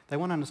risk, they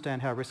want to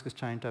understand how risk has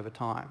changed over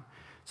time.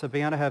 So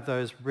being able to have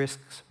those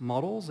risks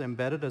models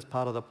embedded as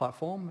part of the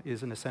platform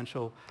is an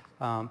essential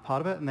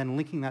part of it, and then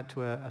linking that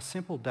to a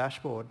simple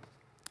dashboard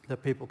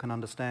that people can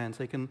understand.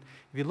 So if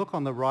you look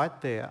on the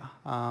right there,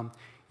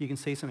 you can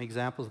see some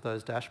examples of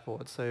those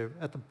dashboards. So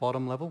at the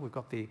bottom level, we've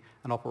got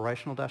an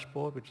operational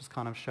dashboard, which is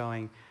kind of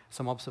showing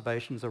some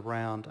observations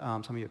around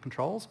some of your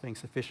controls being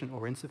sufficient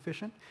or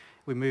insufficient.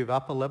 We move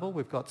up a level,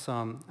 we've got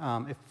some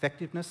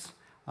effectiveness,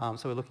 so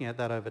we're looking at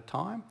that over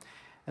time.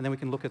 And then we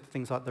can look at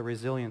things like the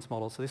resilience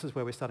model. So this is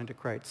where we're starting to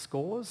create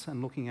scores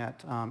and looking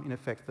at, in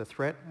effect, the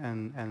threat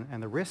and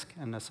the risk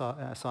and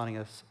assigning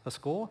a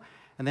score,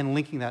 and then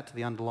linking that to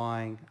the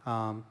underlying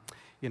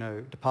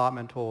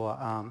department,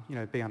 or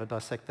being able to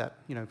dissect that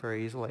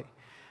very easily.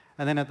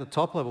 And then at the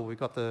top level, we've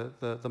got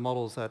the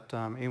models that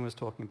Ian was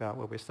talking about,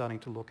 where we're starting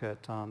to look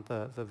at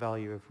the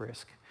value of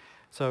risk.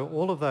 So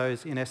all of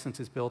those, in essence,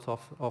 is built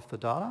off the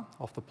data,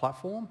 off the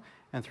platform,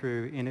 and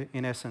through,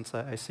 in essence,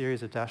 a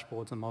series of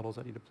dashboards and models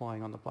that you're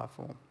deploying on the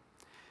platform.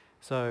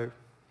 So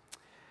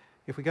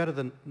if we go to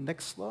the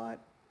next slide,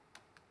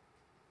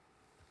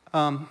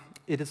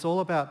 it is all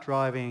about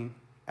driving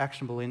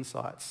actionable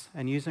insights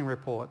and using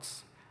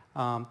reports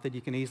that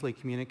you can easily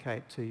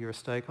communicate to your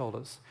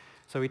stakeholders.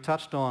 So we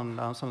touched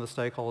on some of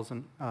the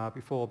stakeholders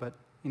before, but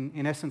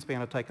in essence, being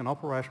able to take an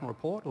operational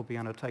report or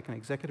being able to take an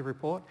executive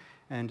report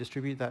and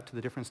distribute that to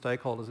the different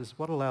stakeholders is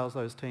what allows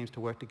those teams to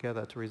work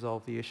together to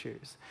resolve the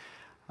issues.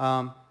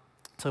 So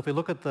if we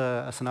look at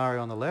a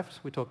scenario on the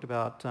left, we talked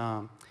about,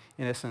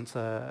 in essence,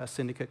 a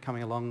syndicate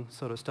coming along,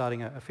 sort of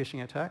starting a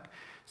phishing attack.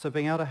 So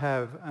being able to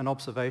have an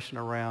observation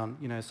around,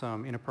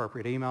 some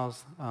inappropriate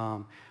emails,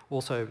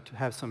 also to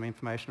have some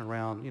information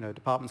around,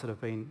 departments that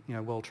have been,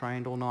 well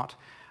trained or not,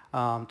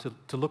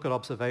 to look at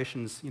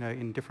observations,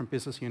 in different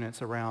business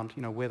units around,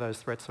 where those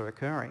threats are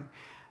occurring,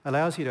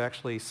 allows you to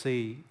actually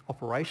see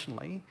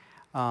operationally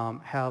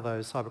how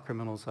those cyber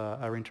criminals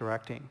are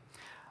interacting.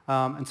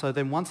 And so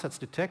then once that's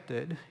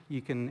detected,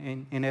 you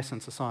can, in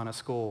essence, assign a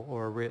score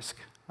or a risk.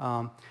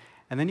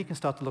 And then you can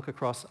start to look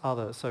across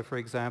others. So for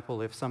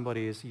example, if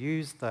somebody has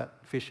used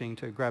that phishing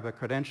to grab a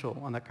credential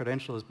and that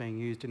credential is being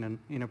used in an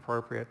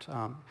inappropriate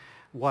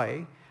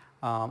way,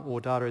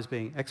 or data is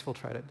being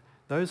exfiltrated,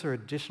 those are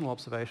additional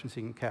observations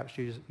you can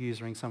capture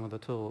using some of the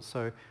tools.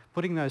 So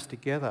putting those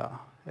together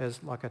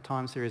as like a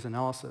time series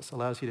analysis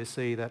allows you to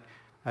see that,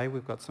 hey,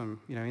 we've got some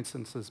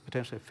instances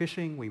potentially of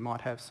phishing, we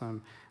might have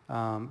some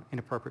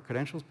inappropriate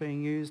credentials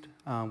being used,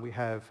 we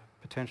have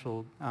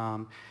potential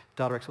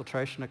data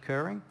exfiltration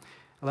occurring.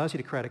 Allows you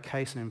to create a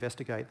case and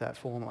investigate that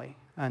formally.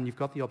 And you've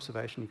got the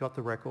observation, you've got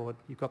the record,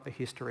 you've got the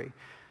history.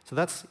 So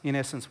that's, in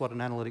essence, what an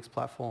analytics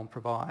platform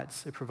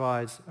provides. It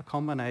provides a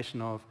combination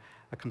of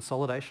a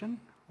consolidation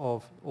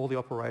of all the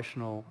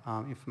operational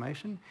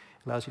information.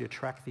 It allows you to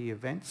track the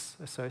events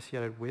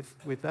associated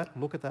with that,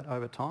 look at that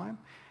over time,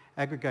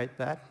 aggregate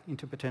that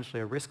into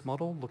potentially a risk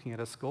model, looking at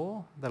a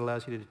score that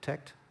allows you to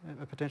detect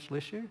a potential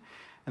issue,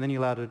 and then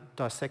you're allowed to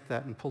dissect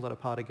that and pull that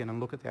apart again and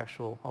look at the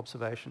actual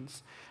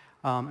observations.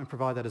 And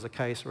provide that as a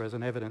case or as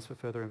an evidence for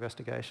further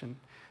investigation.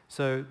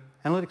 So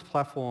analytics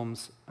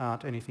platforms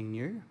aren't anything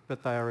new,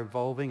 but they are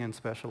evolving and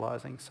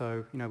specialising.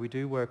 So we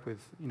do work with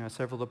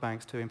several of the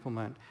banks to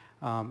implement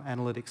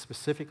analytics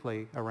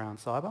specifically around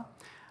cyber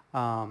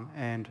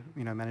and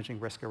managing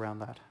risk around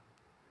that.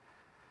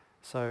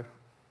 So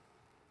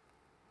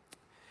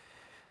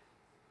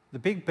the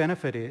big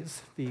benefit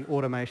is the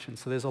automation.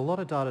 So there's a lot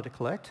of data to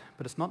collect,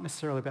 but it's not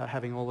necessarily about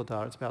having all the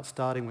data. It's about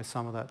starting with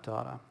some of that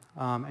data.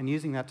 And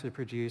using that to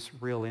produce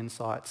real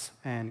insights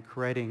and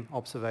creating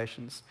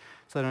observations.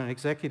 So that an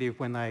executive,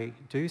 when they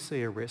do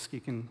see a risk,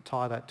 you can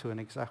tie that to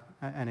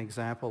an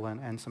example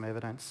and some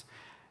evidence.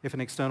 If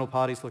an external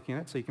party is looking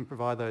at it, so you can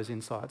provide those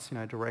insights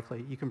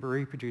directly. You can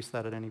reproduce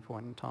that at any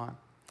point in time.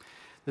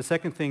 The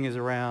second thing is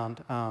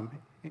around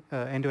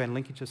end-to-end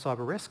linkage of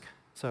cyber risk.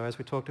 So as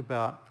we talked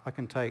about, I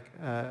can take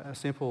a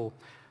simple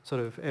sort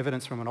of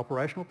evidence from an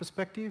operational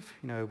perspective.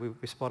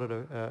 We spotted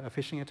a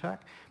phishing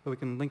attack, but we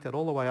can link that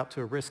all the way up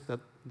to a risk that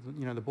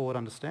the board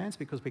understands,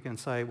 because we can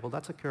say, well,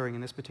 that's occurring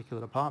in this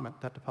particular department.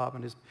 That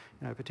department is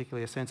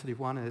particularly a sensitive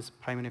one, and there's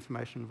payment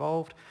information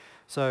involved.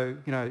 So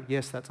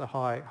yes, that's a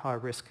high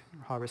risk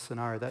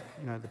scenario that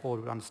the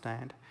board would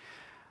understand.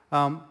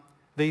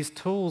 These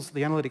tools,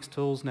 the analytics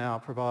tools now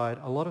provide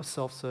a lot of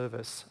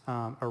self-service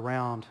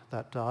around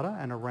that data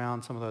and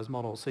around some of those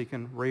models. So you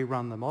can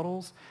rerun the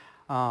models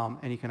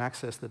and you can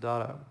access the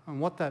data.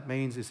 And what that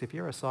means is if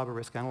you're a cyber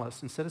risk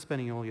analyst, instead of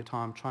spending all your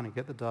time trying to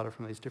get the data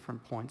from these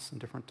different points and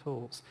different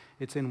tools,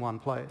 it's in one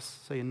place.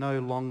 So you're no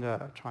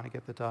longer trying to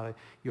get the data.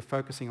 You're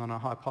focusing on a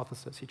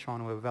hypothesis. You're trying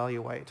to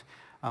evaluate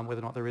whether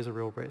or not there is a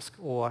real risk,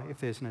 or if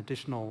there's an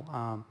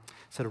additional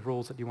set of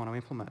rules that you want to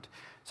implement.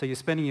 So you're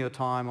spending your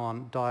time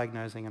on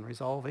diagnosing and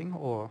resolving,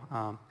 or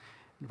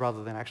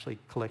rather than actually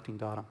collecting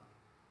data.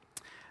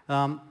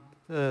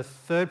 The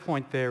fourth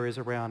point there is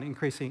around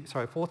increasing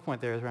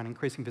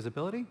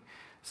visibility.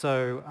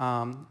 So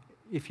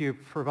if you're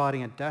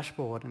providing a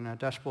dashboard,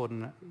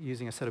 and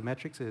using a set of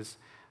metrics, as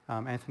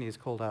Anthony has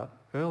called out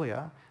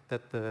earlier,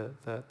 that the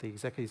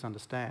executives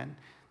understand,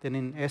 then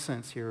in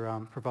essence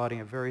you're providing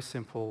a very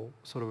simple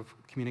sort of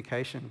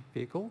communication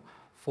vehicle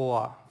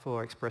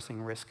for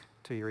expressing risk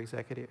to your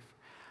executive.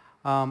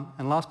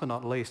 And last but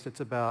not least, it's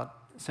about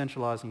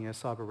centralising your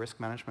cyber risk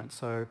management.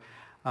 So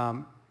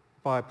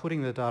by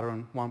putting the data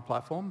on one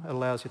platform, it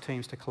allows your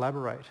teams to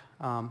collaborate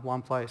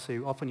one place.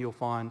 So often you'll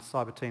find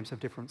cyber teams have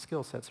different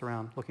skill sets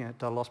around looking at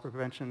data loss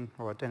prevention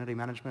or identity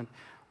management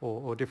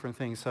or different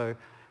things. So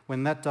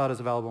when that data is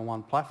available on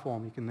one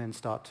platform, you can then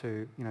start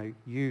to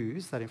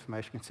use that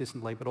information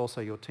consistently, but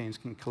also your teams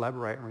can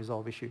collaborate and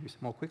resolve issues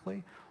more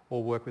quickly,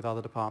 or work with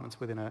other departments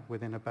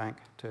within a bank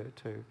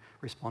to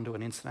respond to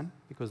an incident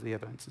because the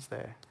evidence is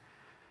there.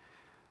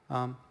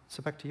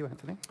 So back to you,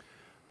 Anthony.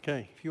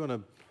 Okay, if you want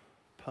to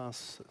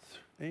pass,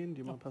 Ian, do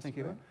you mind passing?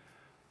 Thank you.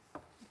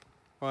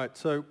 Right,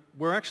 so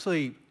we're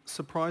actually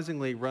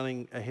surprisingly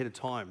running ahead of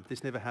time.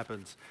 This never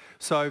happens.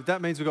 So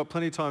that means we've got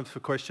plenty of time for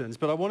questions,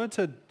 but I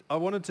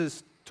wanted to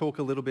talk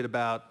a little bit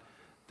about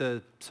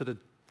the sort of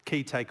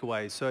key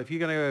takeaways. So if you're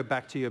going to go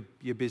back to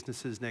your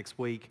businesses next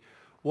week,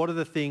 what are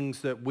the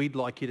things that we'd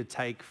like you to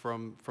take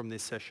from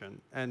this session?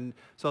 And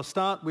so I'll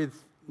start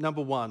with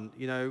number one,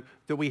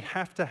 that we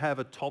have to have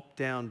a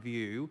top-down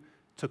view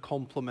to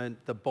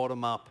complement the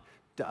bottom-up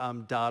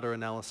data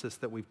analysis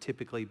that we've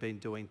typically been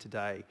doing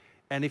today.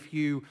 And if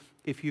you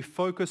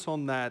focus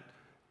on that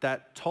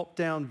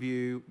top-down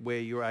view where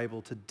you're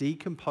able to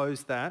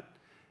decompose that,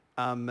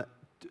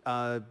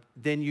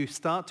 then you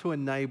start to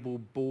enable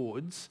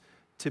boards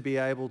to be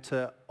able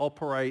to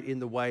operate in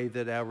the way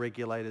that our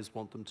regulators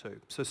want them to.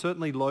 So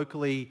certainly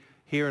locally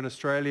here in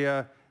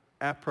Australia,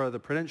 APRA, the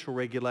prudential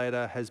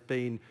regulator,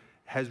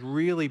 has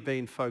really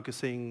been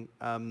focusing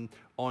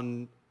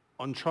on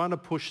trying to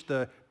push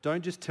the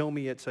don't just tell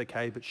me it's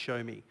okay, but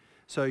show me.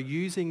 So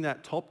using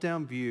that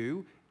top-down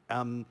view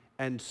and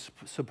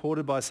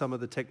supported by some of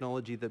the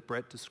technology that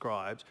Brett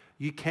described,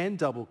 you can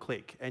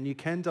double-click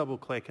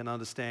and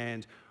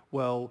understand,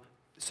 well,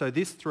 so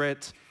this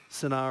threat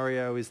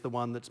scenario is the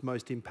one that's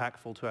most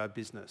impactful to our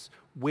business.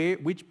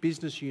 Which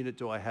business unit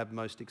do I have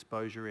most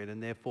exposure in,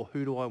 and therefore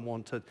who do I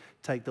want to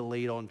take the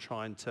lead on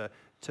trying to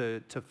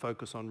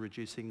focus on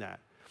reducing that?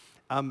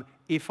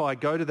 If I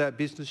go to that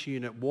business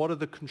unit, what are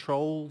the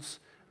controls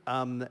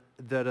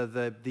that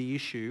are the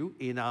issue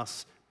in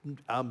us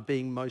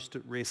being most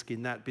at risk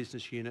in that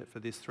business unit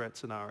for this threat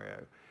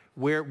scenario?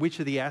 Which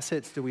of the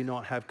assets do we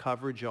not have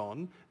coverage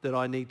on that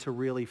I need to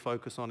really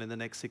focus on in the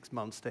next 6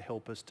 months to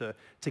help us to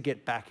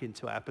get back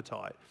into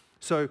appetite?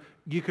 So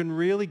you can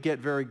really get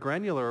very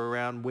granular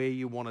around where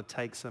you want to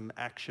take some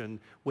action,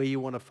 where you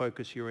want to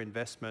focus your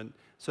investment,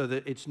 so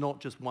that it's not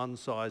just one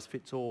size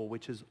fits all,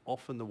 which is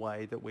often the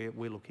way that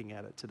we're looking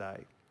at it today.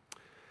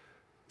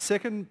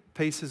 Second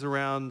piece is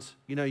around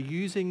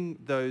using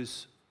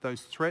those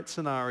threat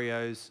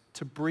scenarios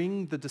to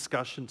bring the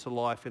discussion to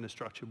life in a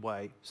structured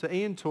way. So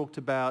Ian talked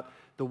about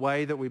the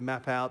way that we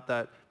map out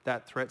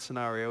that threat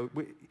scenario.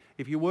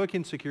 If you work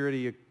in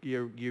security,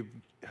 you've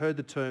heard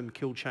the term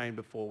kill chain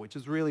before, which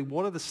is really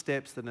what are the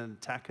steps that an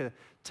attacker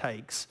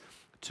takes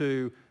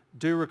to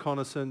do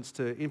reconnaissance,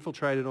 to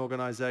infiltrate an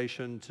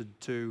organisation,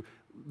 to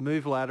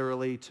move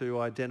laterally, to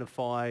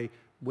identify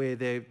where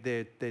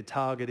their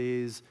target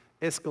is,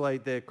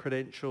 escalate their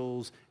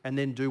credentials, and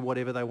then do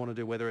whatever they want to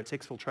do, whether it's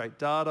exfiltrate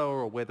data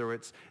or whether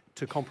it's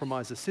to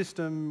compromise a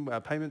system, a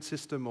payment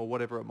system, or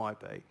whatever it might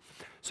be.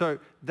 So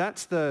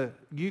that's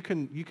you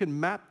can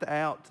map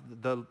out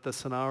the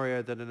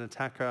scenario that an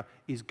attacker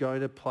is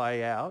going to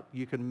play out.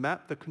 You can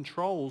map the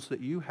controls that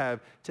you have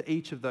to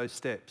each of those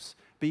steps.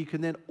 But you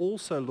can then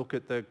also look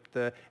at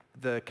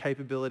the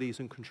capabilities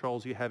and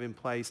controls you have in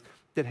place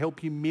that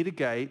help you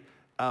mitigate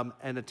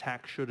an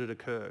attack should it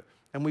occur.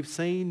 And we've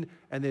seen,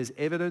 and there's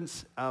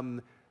evidence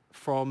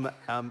from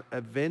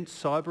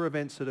cyber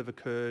events that have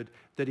occurred,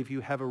 that if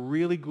you have a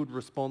really good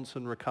response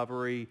and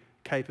recovery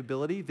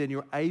capability, then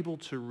you're able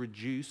to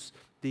reduce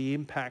the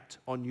impact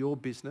on your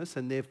business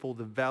and therefore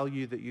the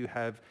value that you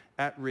have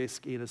at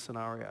risk in a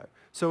scenario.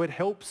 So it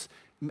helps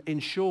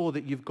ensure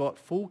that you've got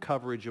full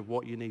coverage of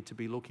what you need to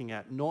be looking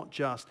at, not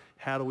just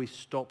how do we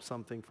stop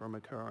something from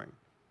occurring.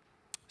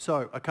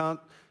 So I can't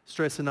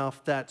stress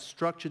enough that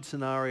structured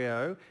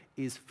scenario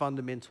is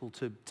fundamental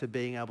to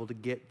being able to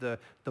get the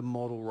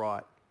model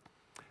right.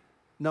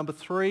 Number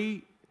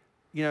 3,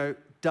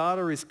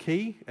 data is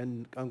key,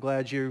 and I'm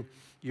glad you're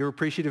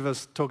appreciative of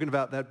us talking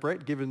about that,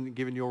 Brett,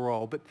 given your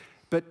role.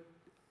 But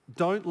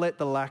don't let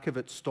the lack of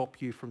it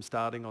stop you from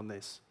starting on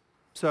this.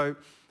 So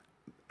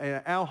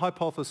our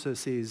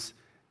hypothesis is,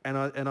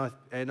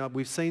 and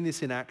we've seen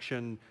this in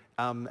action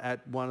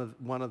at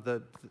one of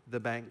the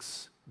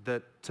banks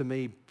that to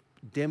me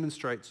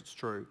demonstrates it's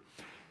true.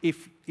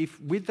 If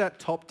with that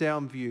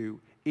top-down view,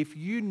 if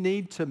you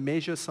need to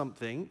measure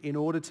something in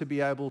order to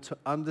be able to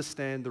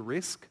understand the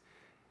risk,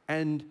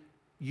 and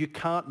you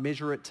can't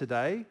measure it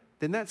today,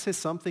 then that says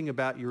something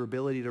about your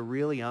ability to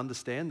really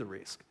understand the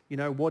risk.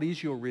 What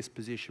is your risk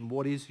position?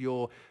 What is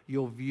your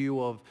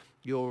view of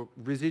your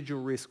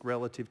residual risk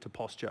relative to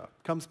posture?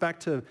 Comes back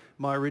to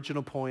my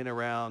original point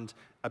around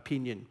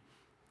opinion.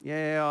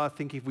 Yeah, I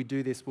think if we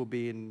do this, we'll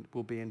be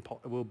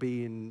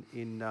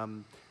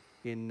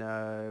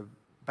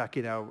back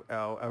in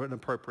our an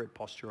appropriate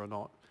posture or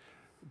not.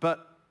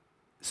 But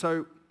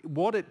so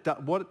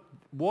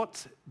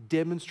what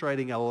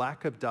demonstrating a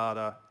lack of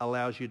data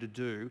allows you to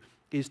do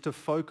is to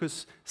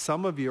focus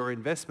some of your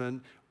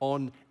investment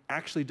on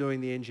actually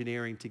doing the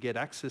engineering to get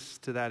access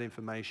to that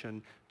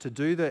information, to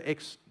do the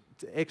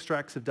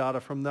extracts of data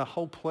from the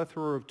whole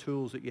plethora of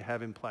tools that you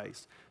have in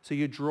place. So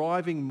you're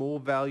driving more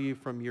value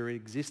from your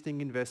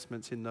existing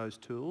investments in those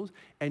tools,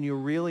 and you're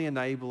really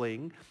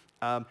enabling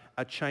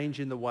a change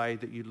in the way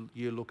that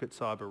you look at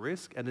cyber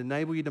risk and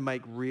enable you to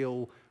make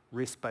real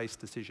risk-based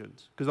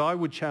decisions. Because I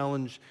would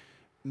challenge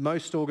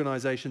most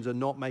organisations are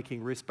not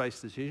making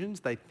risk-based decisions.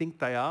 They think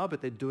they are,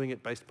 but they're doing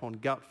it based upon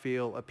gut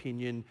feel,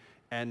 opinion,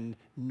 and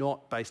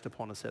not based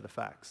upon a set of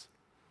facts.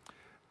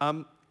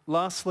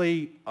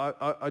 Lastly,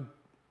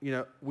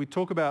 we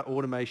talk about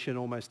automation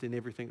almost in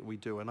everything that we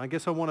do, and I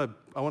guess I want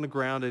to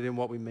ground it in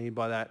what we mean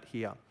by that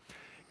here.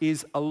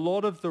 Is a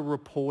lot of the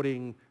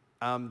reporting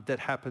that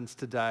happens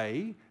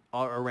today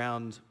are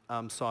around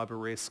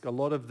cyber risk. A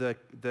lot of the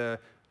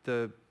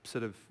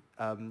sort of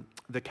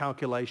the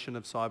calculation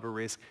of cyber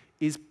risk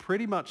is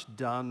pretty much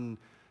done.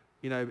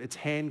 It's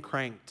hand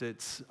cranked.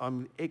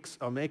 I'm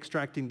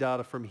extracting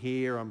data from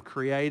here. I'm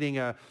creating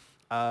a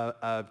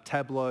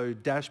Tableau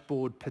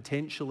dashboard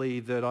potentially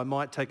that I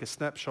might take a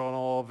snapshot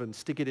of and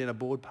stick it in a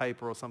board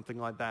paper or something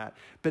like that.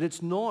 But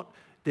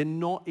they're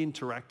not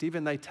interactive,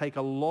 and they take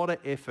a lot of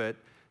effort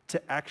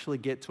to actually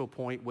get to a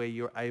point where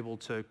you're able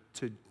to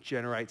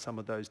generate some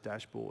of those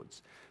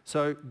dashboards.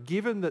 So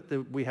given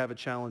that we have a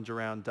challenge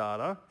around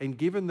data, and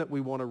given that we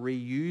want to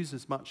reuse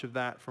as much of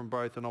that from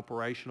both an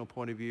operational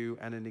point of view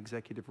and an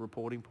executive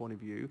reporting point of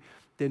view,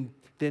 then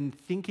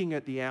thinking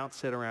at the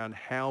outset around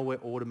how we're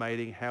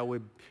automating, how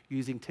we're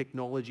using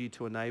technology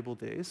to enable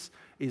this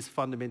is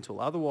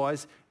fundamental.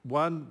 Otherwise,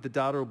 one, the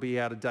data will be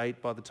out of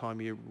date by the time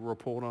you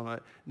report on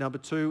it. Number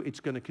 2, it's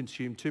going to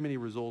consume too many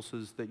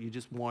resources that you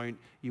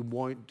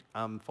won't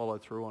follow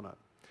through on it.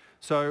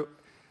 So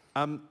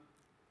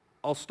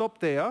I'll stop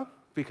there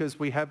because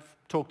we have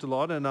talked a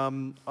lot,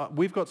 and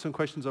we've got some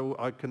questions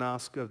I can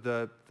ask of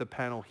the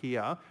panel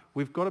here.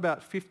 We've got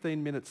about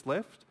 15 minutes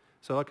left.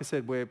 So like I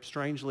said, we're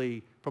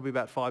strangely probably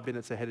about 5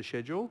 minutes ahead of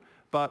schedule,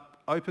 but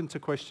open to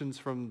questions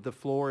from the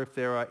floor if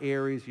there are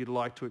areas you'd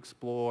like to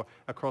explore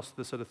across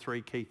the sort of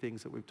 3 key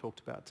things that we've talked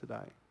about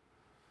today.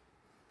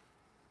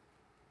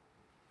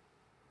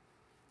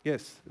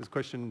 Yes, there's a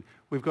question.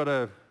 We've got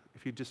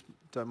if you just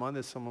don't mind,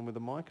 there's someone with a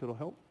mic, it'll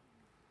help.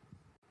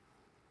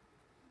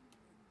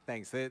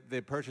 Thanks. The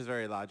approach is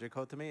very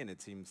logical to me, and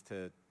it seems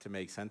to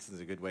make sense. It's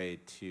a good way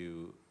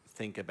to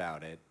think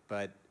about it.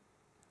 But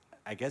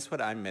I guess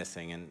what I'm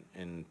missing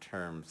in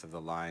terms of the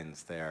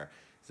lines there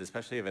is,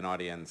 especially of an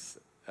audience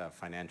of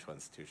financial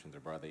institutions or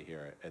broadly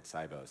here at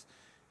Cybos,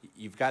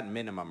 you've got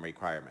minimum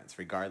requirements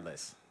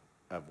regardless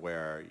of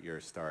where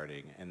you're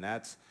starting. And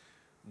that's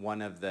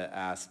one of the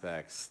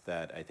aspects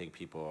that I think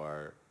people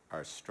are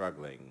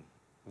struggling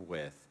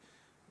with.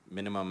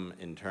 Minimum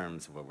in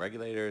terms of what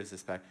regulators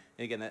expect.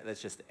 And again,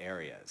 that's just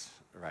areas,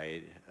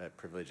 right?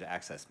 Privileged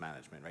access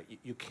management, right?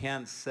 You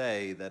can't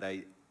say that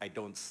I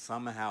don't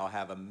somehow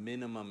have a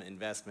minimum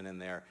investment in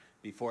there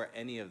before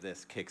any of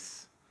this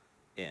kicks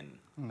in.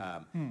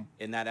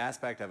 In that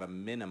aspect of a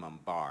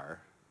minimum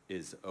bar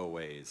is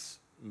always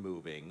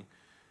moving.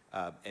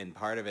 And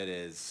part of it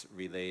is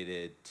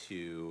related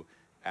to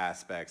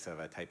aspects of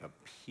a type of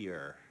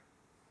peer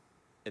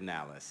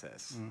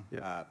analysis.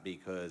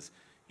 Because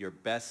your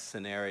best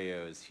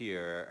scenarios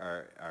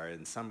here are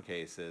in some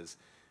cases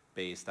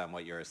based on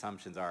what your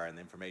assumptions are and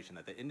the information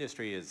that the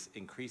industry is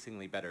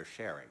increasingly better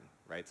sharing,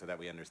 right? So that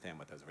we understand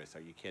what those risks are.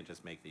 You can't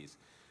just make these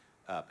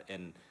up.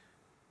 And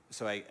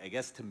so I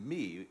guess to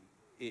me,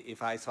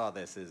 if I saw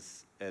this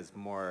as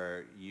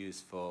more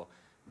useful,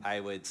 I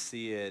would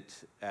see it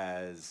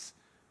as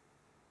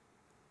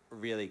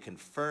really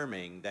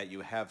confirming that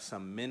you have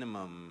some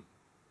minimum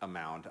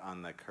amount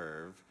on the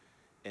curve,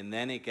 and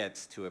then it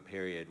gets to a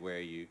period where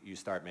you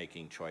start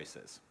making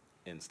choices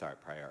and start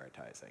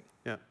prioritizing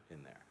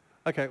in there.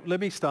 Okay, let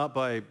me start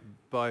by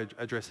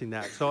addressing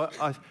that. So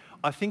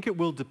I think it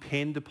will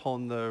depend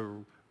upon the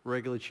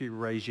regulatory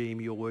regime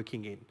you're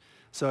working in.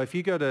 So if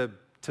you go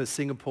to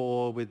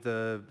Singapore with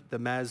the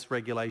MAS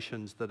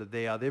regulations that are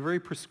there, they're very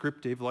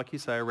prescriptive, like you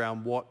say,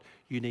 around what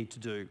you need to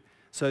do.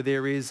 So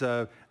there is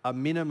a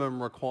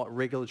minimum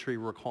regulatory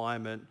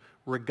requirement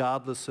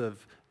regardless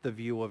of the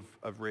view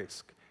of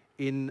risk.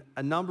 In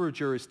a number of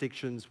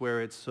jurisdictions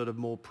where it's sort of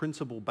more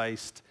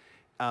principle-based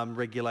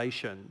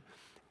regulation,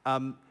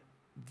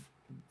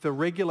 the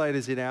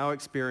regulators, in our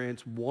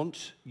experience,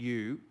 want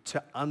you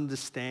to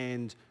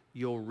understand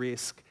your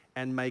risk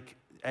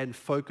and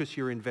focus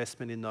your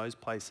investment in those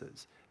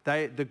places.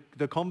 They're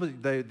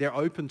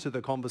open to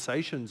the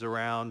conversations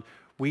around,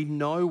 we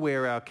know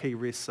where our key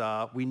risks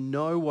are, we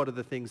know what are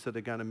the things that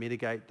are going to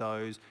mitigate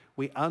those,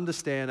 we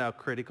understand our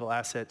critical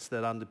assets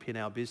that underpin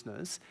our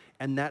business,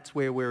 and that's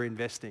where we're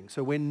investing.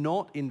 So we're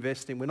not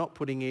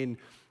putting in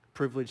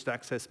privileged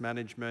access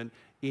management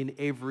in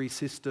every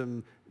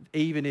system,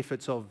 even if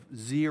it's of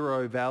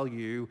zero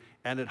value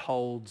and it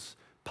holds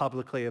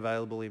publicly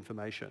available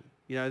information.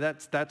 You know,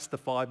 that's the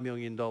 $5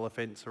 million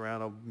fence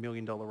around a $1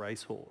 million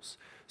racehorse.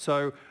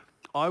 So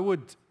I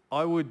would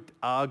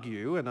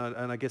argue, and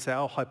I guess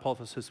our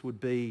hypothesis would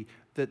be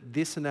that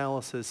this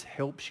analysis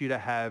helps you to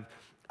have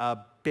a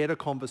better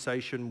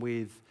conversation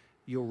with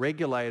your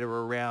regulator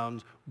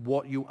around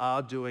what you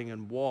are doing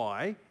and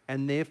why,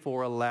 and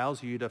therefore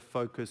allows you to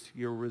focus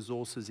your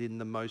resources in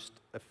the most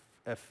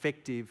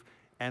effective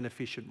and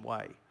efficient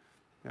way.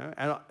 You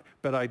know?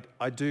 But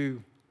I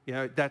do, you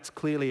know, that's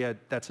clearly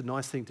that's a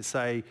nice thing to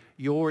say.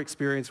 Your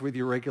experience with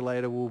your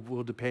regulator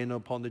will depend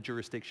upon the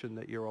jurisdiction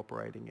that you're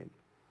operating in.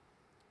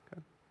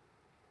 Okay.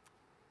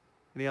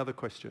 Any other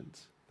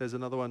questions? There's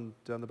another one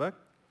down the back.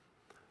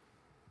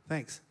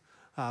 Thanks.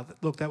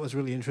 Look, that was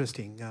really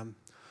interesting.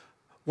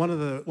 One of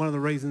the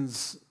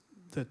reasons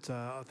that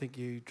I think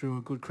you drew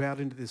a good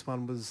crowd into this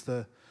one was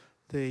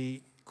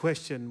the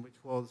question, which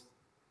was,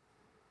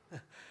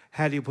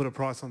 how do you put a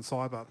price on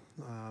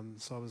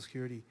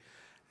cybersecurity?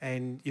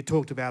 And you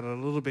talked about it a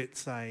little bit,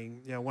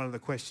 saying, you know, one of the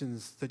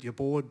questions that your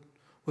board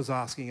was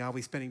asking, are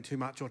we spending too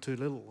much or too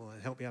little?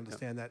 Help me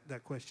understand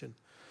that question.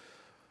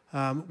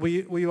 Were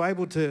you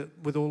able to,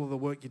 with all of the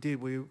work you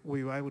did, were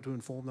you able to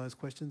inform those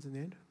questions in the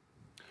end?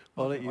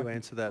 I'll let you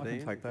answer that, Ian. I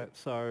can take that.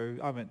 So,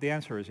 I mean, the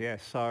answer is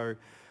yes. So,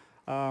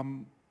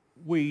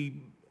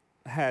 we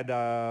had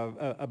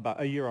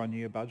a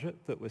year-on-year budget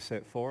that was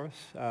set for us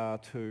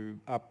to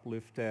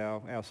uplift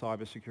our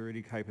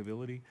cybersecurity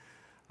capability.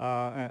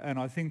 And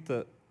I think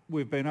that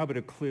we've been able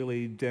to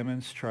clearly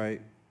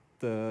demonstrate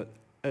that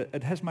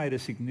it has made a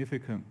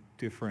significant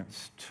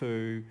difference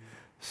to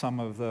some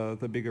of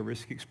the bigger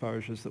risk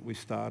exposures that we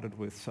started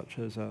with, such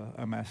as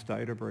a mass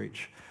data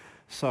breach.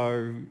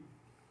 So,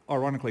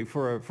 ironically,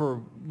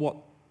 for what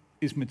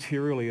is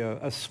materially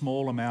a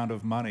small amount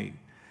of money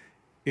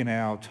in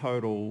our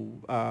total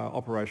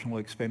operational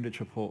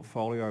expenditure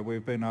portfolio,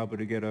 we've been able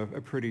to get a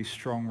pretty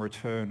strong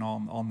return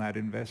on that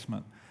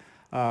investment.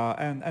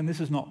 And this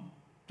is not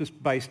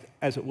just based,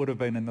 as it would have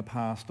been in the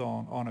past,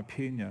 on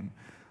opinion.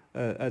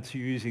 It's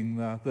using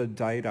the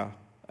data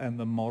and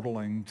the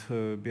modelling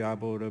to be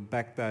able to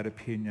back that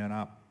opinion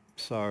up.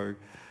 So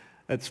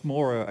it's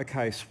more a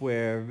case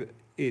where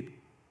it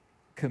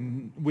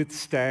can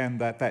withstand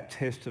that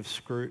test of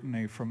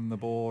scrutiny from the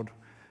board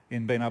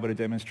in being able to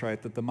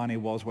demonstrate that the money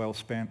was well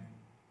spent.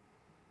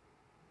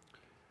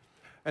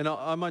 And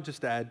I might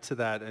just add to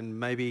that and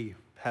maybe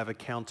have a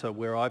counter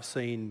where I've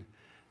seen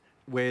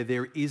where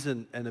there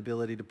isn't an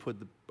ability to put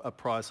a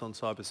price on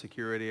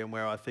cybersecurity and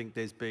where I think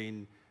there's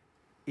been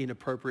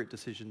inappropriate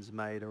decisions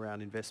made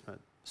around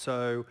investment.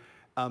 So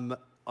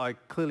I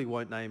clearly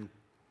won't name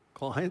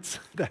clients.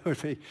 That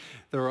would be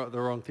the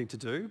wrong thing to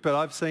do. But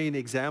I've seen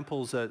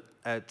examples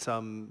at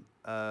some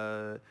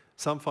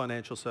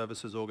financial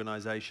services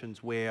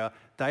organisations where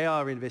they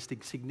are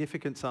investing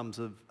significant sums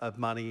of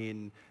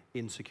money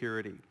in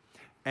security.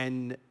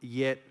 And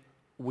yet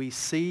we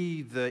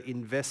see the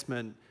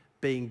investment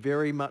being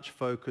very much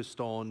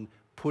focused on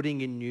putting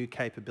in new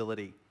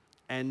capability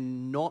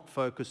and not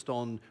focused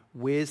on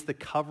where's the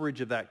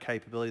coverage of that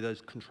capability,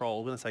 those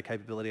controls. When I say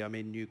capability, I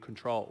mean new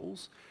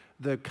controls,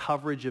 the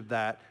coverage of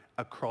that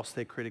across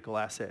their critical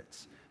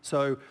assets.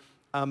 So,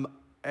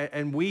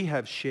 and we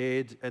have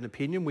shared an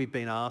opinion. We've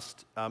been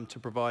asked to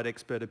provide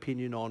expert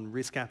opinion on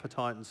risk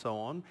appetite and so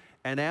on.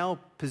 And our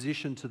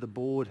position to the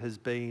board has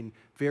been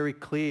very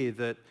clear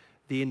that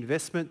the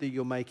investment that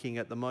you're making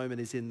at the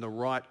moment is in the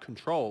right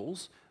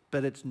controls,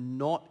 but it's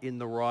not in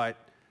the right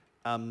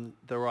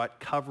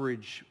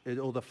coverage,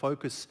 or the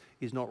focus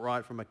is not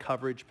right from a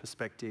coverage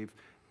perspective,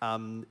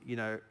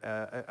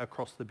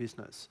 across the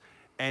business.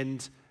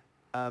 And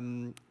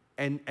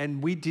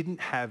we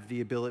didn't have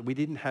the ability, we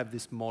didn't have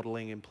this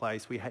modelling in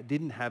place,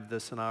 didn't have the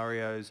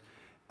scenarios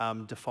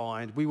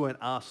defined. We weren't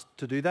asked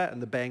to do that,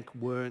 and the bank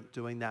weren't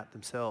doing that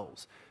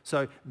themselves.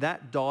 So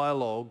that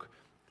dialogue,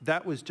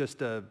 that was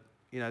just an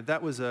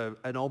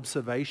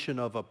observation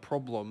of a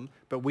problem,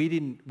 but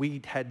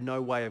we had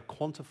no way of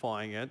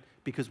quantifying it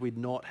because we'd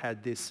not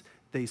had these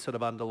sort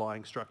of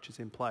underlying structures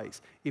in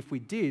place. If we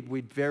did,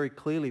 we'd very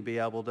clearly be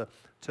able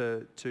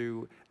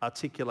to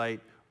articulate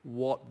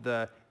what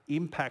the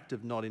impact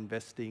of not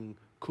investing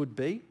could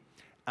be,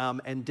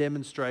 and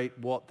demonstrate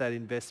what that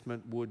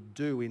investment would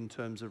do in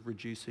terms of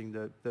reducing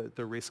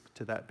the risk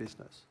to that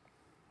business.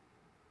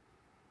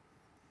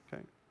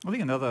 Okay. I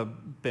think another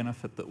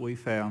benefit that we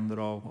found that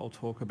I'll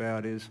talk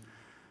about is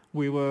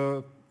we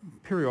were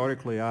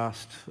periodically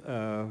asked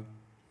by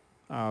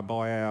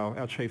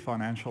our Chief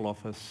Financial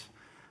Office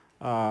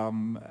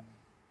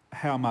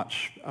how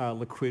much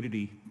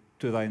liquidity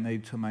do they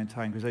need to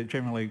maintain, because they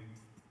generally,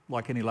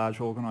 like any large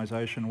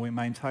organisation, we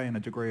maintain a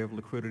degree of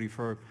liquidity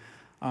for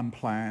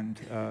unplanned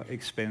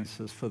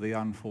expenses, for the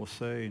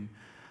unforeseen.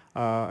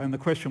 And the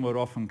question would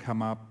often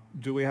come up,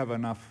 do we have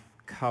enough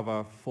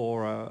cover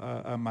for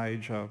a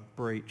major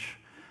breach?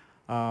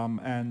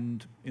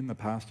 And in the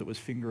past it was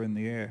finger in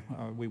the air.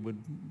 We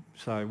would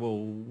say, well,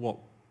 what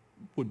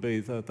would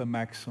be the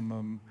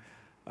maximum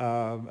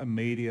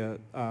immediate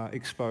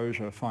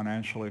exposure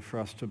financially for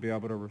us to be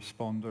able to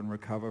respond and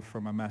recover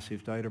from a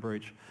massive data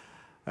breach?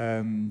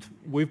 And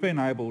we've been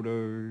able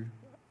to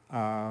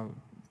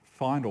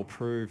find or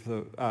prove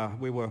that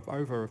we were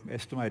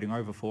overestimating,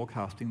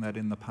 over-forecasting that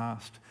in the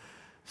past.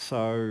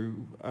 So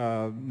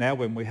now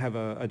when we have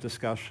a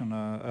discussion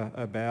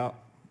about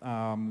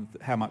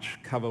how much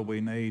cover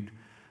we need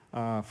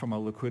from a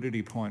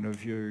liquidity point of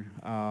view,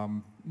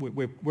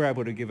 we're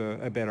able to give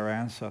a better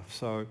answer.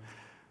 So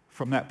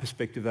from that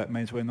perspective, that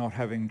means we're not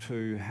having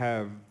to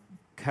have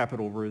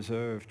capital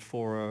reserved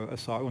for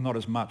not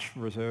as much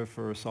reserved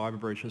for a cyber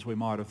breach as we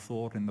might have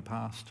thought in the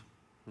past.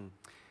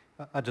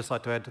 I'd just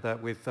like to add to that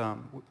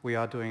we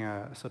are doing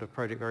a sort of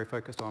project very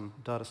focused on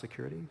data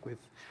security with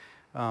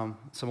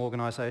some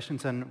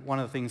organisations, and one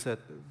of the things that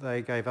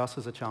they gave us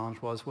as a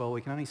challenge was, well,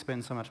 we can only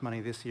spend so much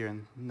money this year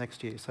and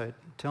next year, so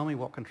tell me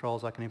what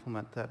controls I can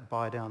implement that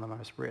buy down the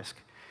most risk.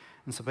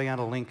 And so being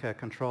able to link a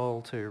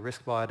control to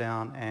risk buy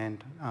down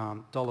and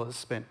dollars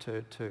spent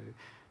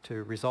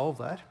to resolve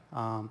that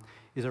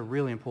is a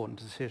really important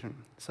decision.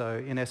 So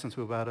in essence,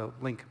 we're able to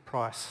link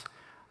price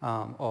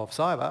of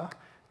cyber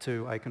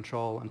to a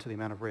control and to the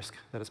amount of risk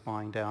that it's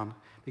buying down,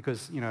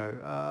 because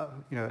a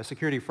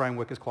security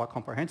framework is quite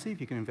comprehensive.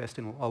 You can invest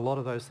in a lot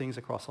of those things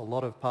across a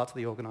lot of parts of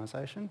the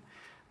organisation,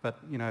 but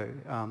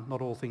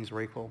not all things are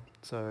equal.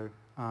 So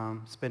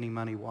spending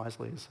money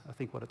wisely is, I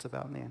think, what it's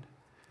about in the end.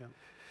 Yeah.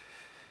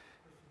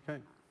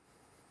 Okay.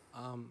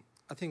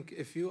 I think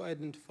if you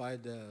identify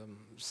the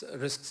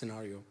risk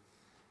scenario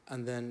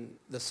and then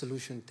the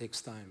solution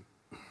takes time,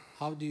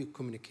 how do you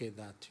communicate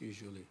that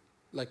usually?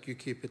 Like you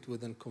keep it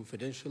within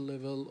confidential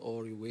level,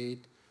 or you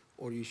wait,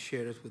 or you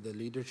share it with the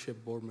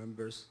leadership board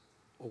members,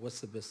 or what's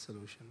the best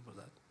solution for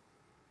that?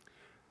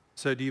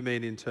 So do you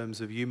mean in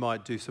terms of you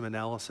might do some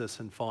analysis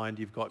and find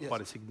you've got Yes.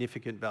 quite a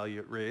significant value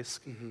at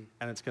risk,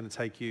 and it's going to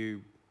take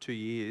you 2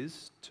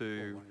 years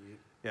to... Or 1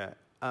 year.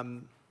 Yeah.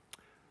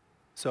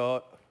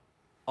 So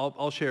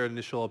I'll share an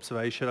initial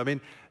observation. I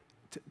mean,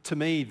 to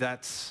me,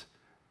 that's,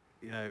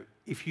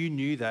 if you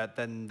knew that,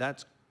 then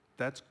that's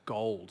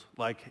gold.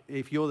 Like,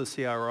 if you're the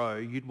CRO,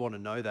 you'd want to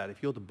know that.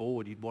 If you're the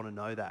board, you'd want to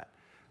know that.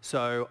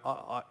 So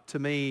to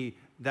me,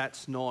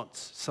 that's not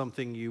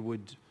something you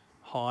would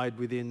hide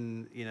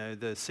within,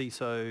 the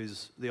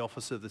CISO's, the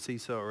office of the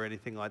CISO or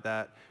anything like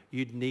that.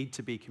 You'd need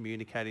to be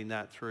communicating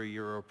that through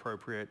your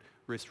appropriate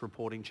risk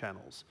reporting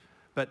channels.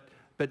 But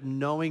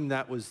knowing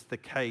that was the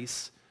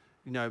case,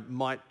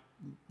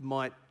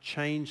 might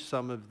change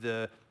some of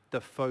the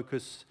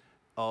focus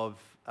of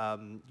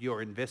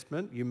your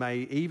investment. You may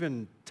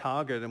even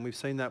target, and we've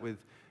seen that with,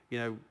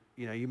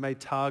 you may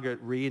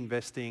target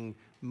reinvesting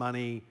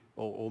money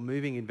or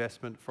moving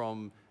investment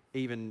from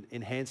even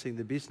enhancing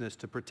the business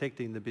to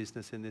protecting the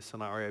business in this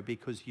scenario,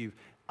 because you've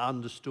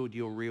understood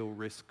your real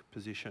risk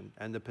position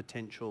and the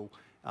potential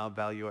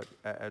value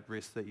at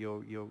risk that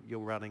you're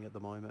running at the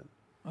moment.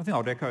 I think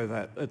I'd echo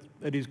that.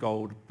 It is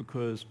gold,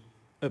 because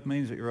it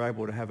means that you're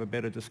able to have a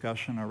better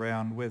discussion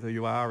around whether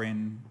you are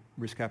in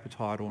risk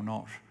appetite or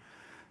not.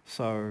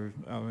 So,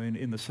 I mean,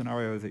 in the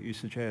scenario that you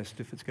suggest,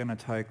 if it's going to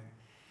take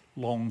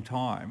long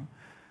time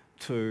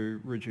to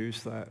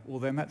reduce that, well,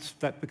 then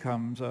that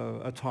becomes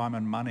a time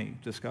and money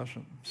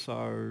discussion.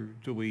 So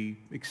do we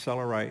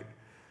accelerate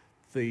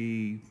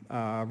the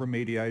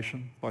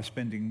remediation by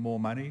spending more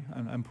money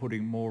and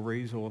putting more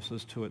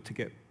resources to it to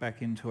get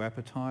back into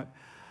appetite?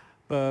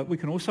 But we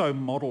can also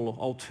model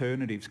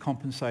alternatives,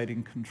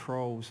 compensating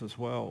controls as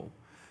well.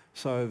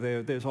 So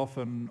there's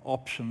often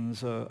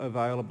options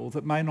available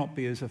that may not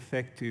be as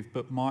effective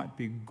but might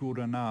be good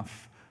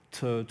enough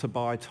to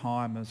buy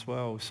time as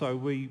well. So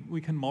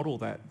we can model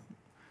that.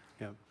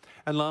 Yeah.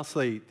 And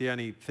lastly, the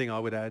only thing I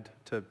would add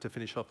to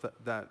finish off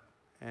that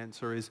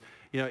answer is,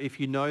 if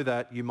you know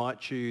that, you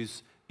might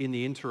choose, in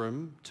the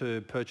interim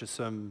to purchase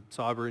some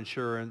cyber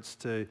insurance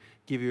to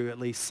give you at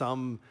least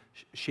some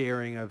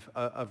sharing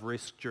of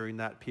risk during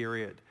that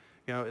period.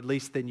 You know, at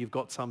least then you've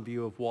got some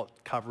view of what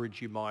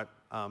coverage you might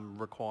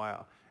require.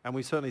 And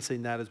we've certainly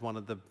seen that as one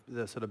of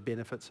the sort of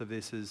benefits of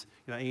this is,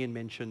 you know, Ian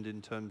mentioned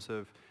in terms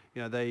of,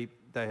 you know, they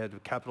had a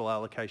capital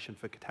allocation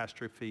for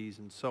catastrophes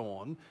and so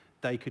on.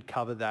 They could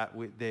cover that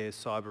with their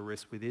cyber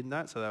risk within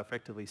that, so they're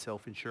effectively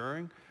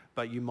self-insuring.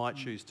 But you might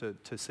choose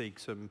to seek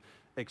some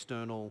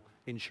external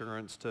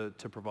insurance to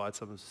provide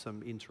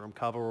some interim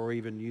cover, or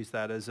even use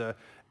that as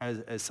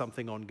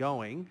something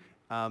ongoing,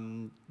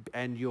 and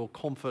you're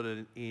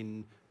confident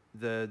in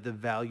the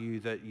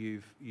value that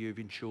you've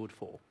insured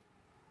for.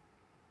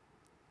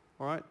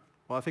 All right.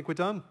 Well, I think we're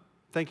done.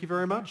 Thank you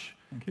very much.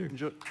 Thank you.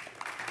 Enjoy.